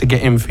asked fans to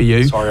get in for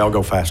you. Sorry, I'll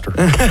go faster.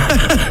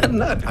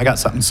 I got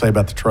something to say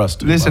about the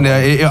trust. Listen,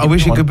 I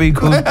wish it could be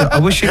called. I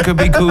wish it could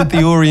be called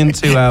the Orient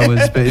 2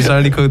 Hours, but it's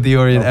only called the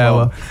Orient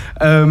Hour.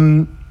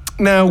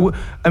 Now,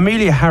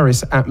 Amelia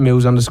Harris at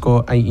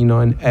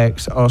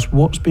Mills_89X asked,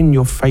 "What's been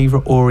your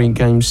favourite Orient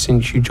game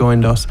since you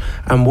joined us,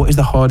 and what is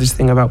the hardest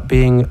thing about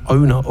being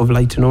owner of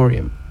Leyton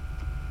Orient?"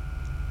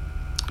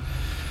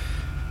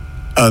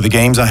 The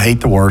games I hate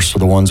the worst are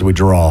the ones we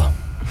draw.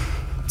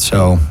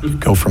 So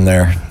go from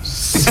there.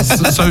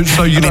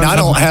 So you I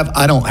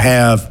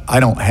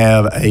don't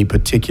have a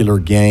particular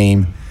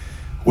game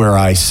where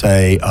I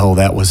say, oh,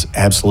 that was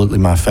absolutely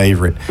my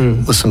favorite.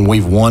 Listen,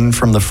 we've won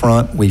from the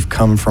front. We've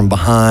come from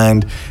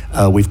behind.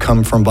 We've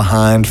come from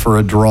behind for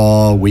a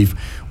draw. We've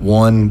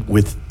won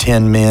with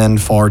 10 men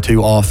far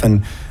too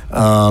often.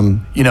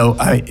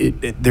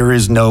 There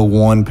is no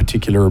one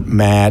particular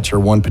match or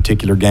one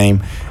particular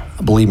game.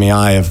 Believe me,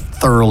 I have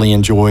thoroughly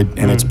enjoyed,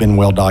 and it's been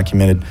well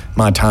documented,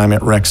 my time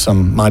at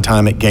Wrexham, my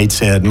time at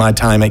Gateshead, my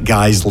time at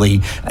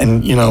Guiseley,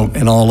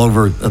 and all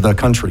over the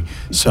country.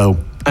 So,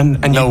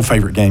 and no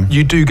favorite game.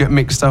 You do get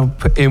mixed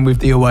up in with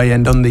the away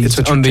end on these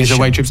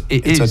away trips.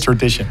 It's a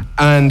tradition.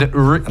 And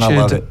I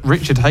love it.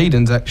 Richard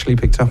Hayden's actually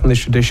picked up on this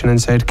tradition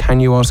and said, "Can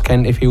you ask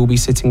Kent if he will be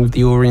sitting with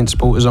the Orient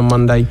supporters on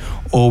Monday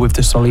or with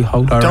the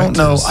Solihull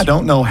directors?" I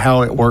don't know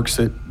how it works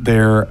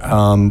there.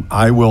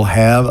 I will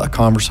have a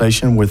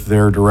conversation with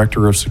their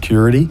director of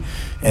security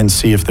and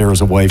see if there is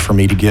a way for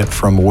me to get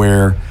from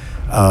where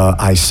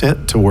I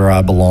sit to where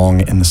I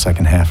belong in the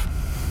second half.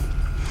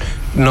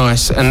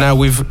 Nice. And now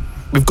we've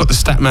got the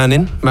stat man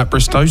in, Matt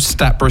Bristow,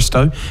 Stat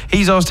Bristow.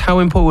 He's asked how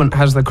important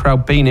has the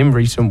crowd been in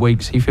recent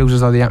weeks. He feels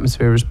as though the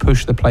atmosphere has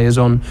pushed the players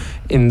on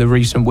in the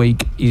recent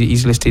week.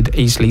 He's listed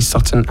Eastleigh,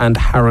 Sutton and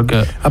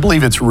Harrogate. I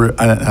believe I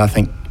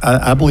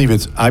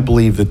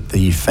believe that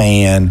the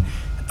fan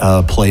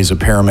plays a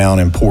paramount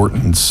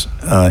importance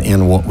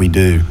in what we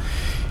do.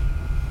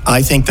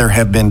 I think there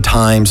have been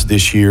times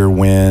this year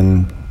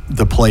when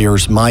the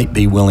players might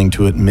be willing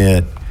to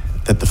admit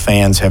that the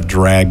fans have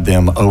dragged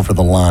them over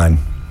the line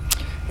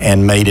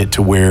and made it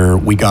to where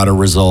we got a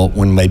result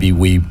when maybe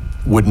we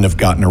wouldn't have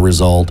gotten a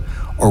result,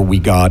 or we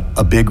got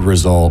a big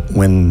result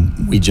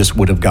when we just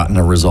would have gotten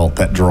a result,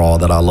 that draw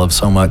that I love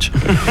so much.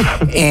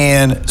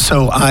 And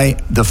so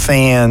the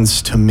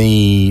fans to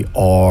me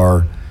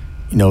are,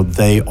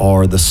 they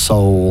are the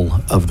soul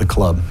of the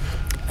club.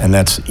 And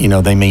that's,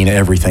 they mean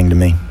everything to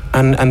me.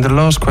 And the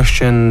last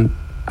question,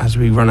 as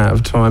we run out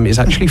of time, is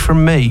actually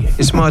from me.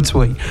 It's my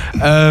tweet.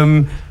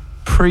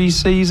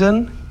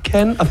 Pre-season,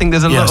 Ken? I think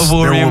there's a lot of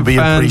Orient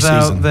fans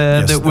out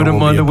there that wouldn't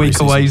mind a week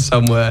away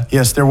somewhere.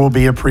 Yes, there will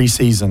be a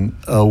pre-season.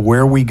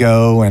 Where we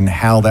go and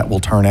how that will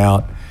turn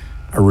out,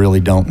 I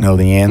really don't know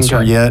the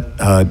answer yet.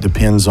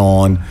 Depends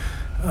on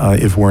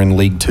if we're in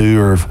League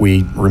Two or if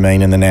we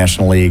remain in the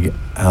National League.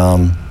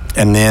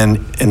 And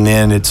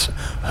then it's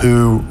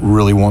who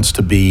really wants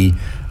to be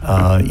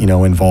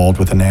involved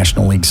with a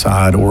National League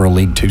side or a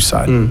League Two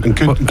side. And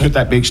could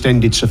that be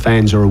extended so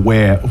fans are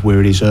aware of where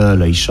it is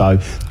early? So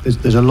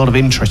there's a lot of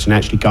interest in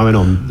actually going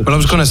on. Well, I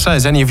was going to say,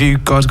 has any of you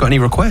guys got any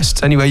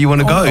requests? Anywhere you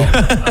want to go?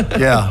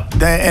 Yeah.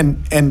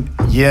 And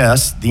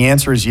yes, the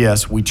answer is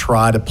yes. We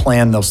try to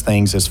plan those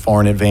things as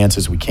far in advance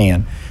as we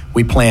can.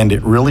 We planned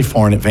it really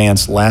far in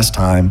advance last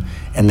time,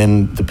 and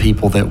then the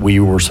people that we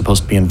were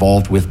supposed to be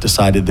involved with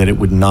decided that it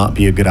would not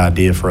be a good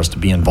idea for us to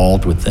be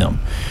involved with them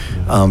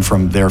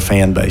from their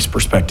fan base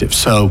perspective.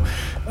 So,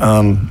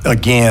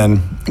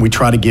 again, we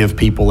try to give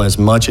people as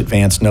much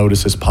advance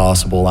notice as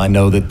possible. I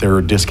know that there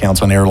are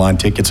discounts on airline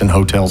tickets and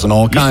hotels and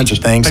all kinds of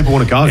things. People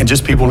want to go. And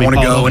just people want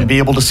to go and be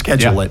able to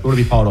schedule it. Want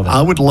to be part of it. I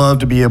would love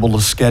to be able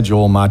to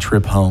schedule my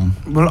trip home.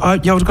 Well, I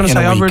was going to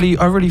say, I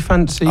really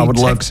fancy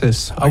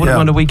Texas. I wouldn't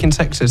mind a week in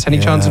Texas. Any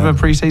chance of a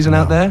pre-season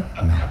out there?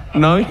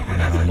 No?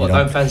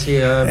 Don't fancy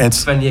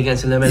friendly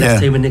against an MLS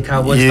team in the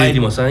Cowboys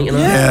Stadium or something,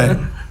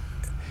 Yeah.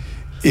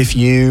 If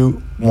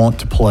you want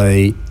to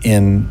play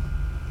in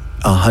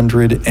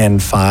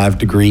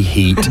 105-degree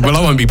heat. Well,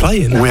 I won't be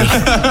playing.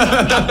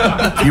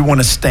 If you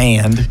want to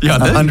stand in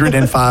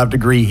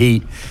 105-degree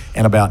heat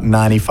and about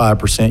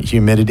 95%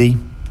 humidity,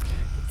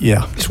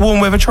 it's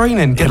warm weather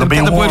training. Get the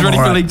boys ready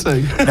for League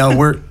Two.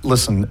 No,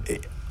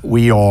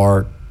 we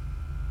are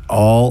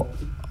all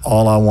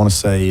I want to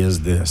say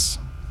is this.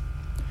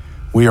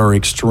 We are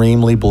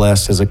extremely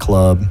blessed as a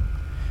club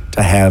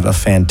to have a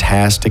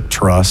fantastic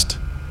trust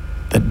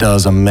that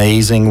does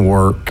amazing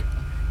work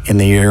in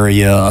the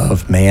area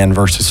of man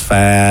versus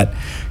fat,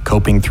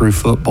 coping through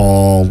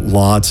football,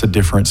 lots of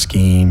different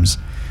schemes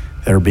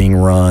that are being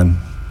run.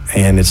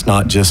 And it's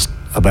not just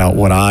about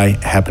what I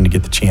happen to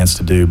get the chance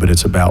to do, but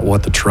it's about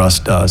what the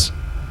trust does.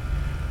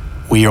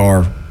 We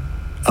are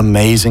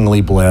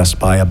amazingly blessed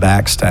by a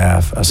back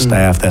staff, a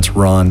staff that's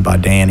run by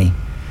Danny.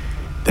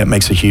 That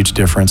makes a huge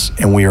difference.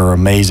 And we are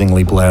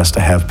amazingly blessed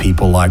to have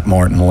people like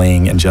Martin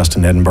Ling and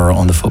Justin Edinburgh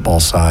on the football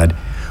side.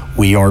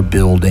 We are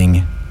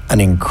building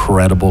an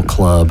incredible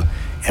club,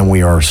 and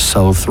we are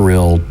so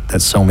thrilled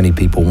that so many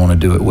people want to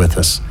do it with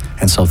us.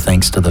 And so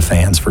thanks to the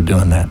fans for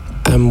doing that.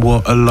 And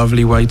what a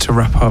lovely way to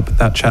wrap up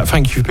that chat.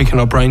 Thank you for picking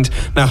our brains.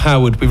 Now,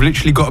 Howard, we've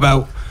literally got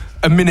about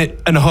a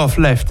minute and a half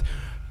left.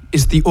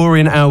 Is the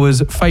Orient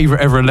Hour's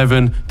favourite ever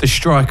 11 the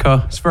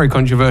striker? It's very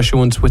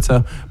controversial on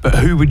Twitter, but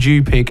who would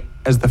you pick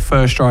as the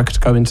first striker to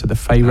go into the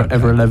favourite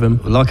ever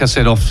 11? Like I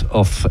said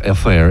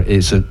off air,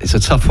 it's a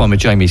tough one with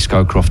Jamie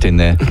Scowcroft in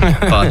there,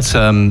 but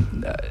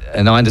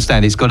and I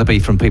understand it's got to be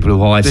from people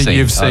who I've seen.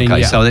 You've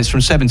seen, so it's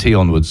from 70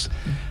 onwards,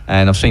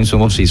 and I've seen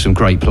some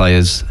great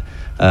players.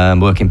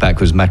 Working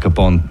backwards,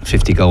 Macabon,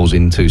 50 goals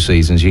in 2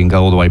 seasons. You can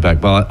go all the way back,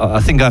 but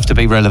I think I have to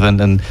be relevant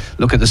and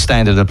look at the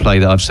standard of play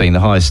that I've seen. The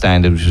highest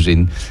standard, which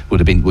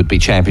would be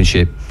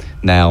Championship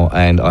now,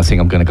 and I think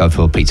I'm going to go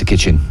for Peter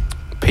Kitchen.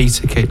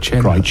 Peter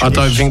Kitchen. Great choice. I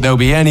don't think there'll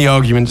be any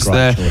arguments Great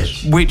there,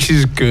 choice. which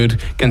is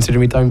good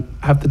considering we don't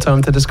have the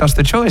time to discuss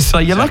the choice. So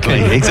you're lucky.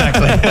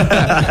 Exactly.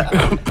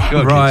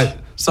 Right.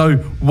 So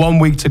 1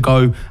 week to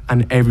go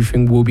and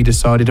everything will be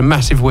decided. A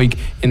massive week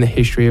in the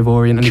history of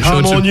Orient. And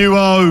Come on, you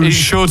O's. It's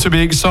sure to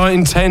be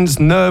exciting, tense,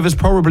 nervous,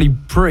 probably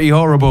pretty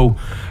horrible.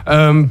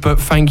 But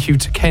thank you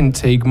to Kent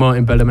Teague,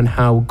 Martin Belam and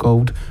Howard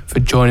Gould for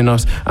joining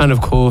us. And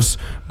of course,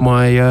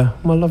 my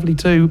lovely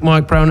two,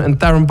 Mike Brown and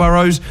Darin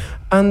Burrows.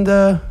 And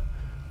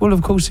we'll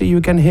of course see you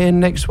again here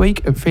next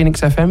week at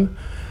Phoenix FM.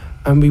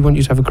 And we want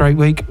you to have a great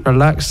week,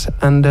 relax,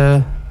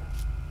 and...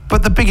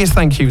 But the biggest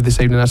thank you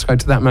this evening has to go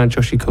to that man,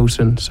 Joshy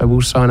Coulson. So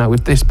we'll sign out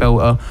with this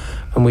belter,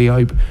 and we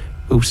hope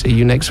we'll see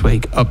you next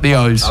week. Up the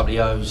O's. Up the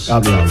O's.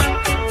 Up the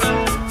O's.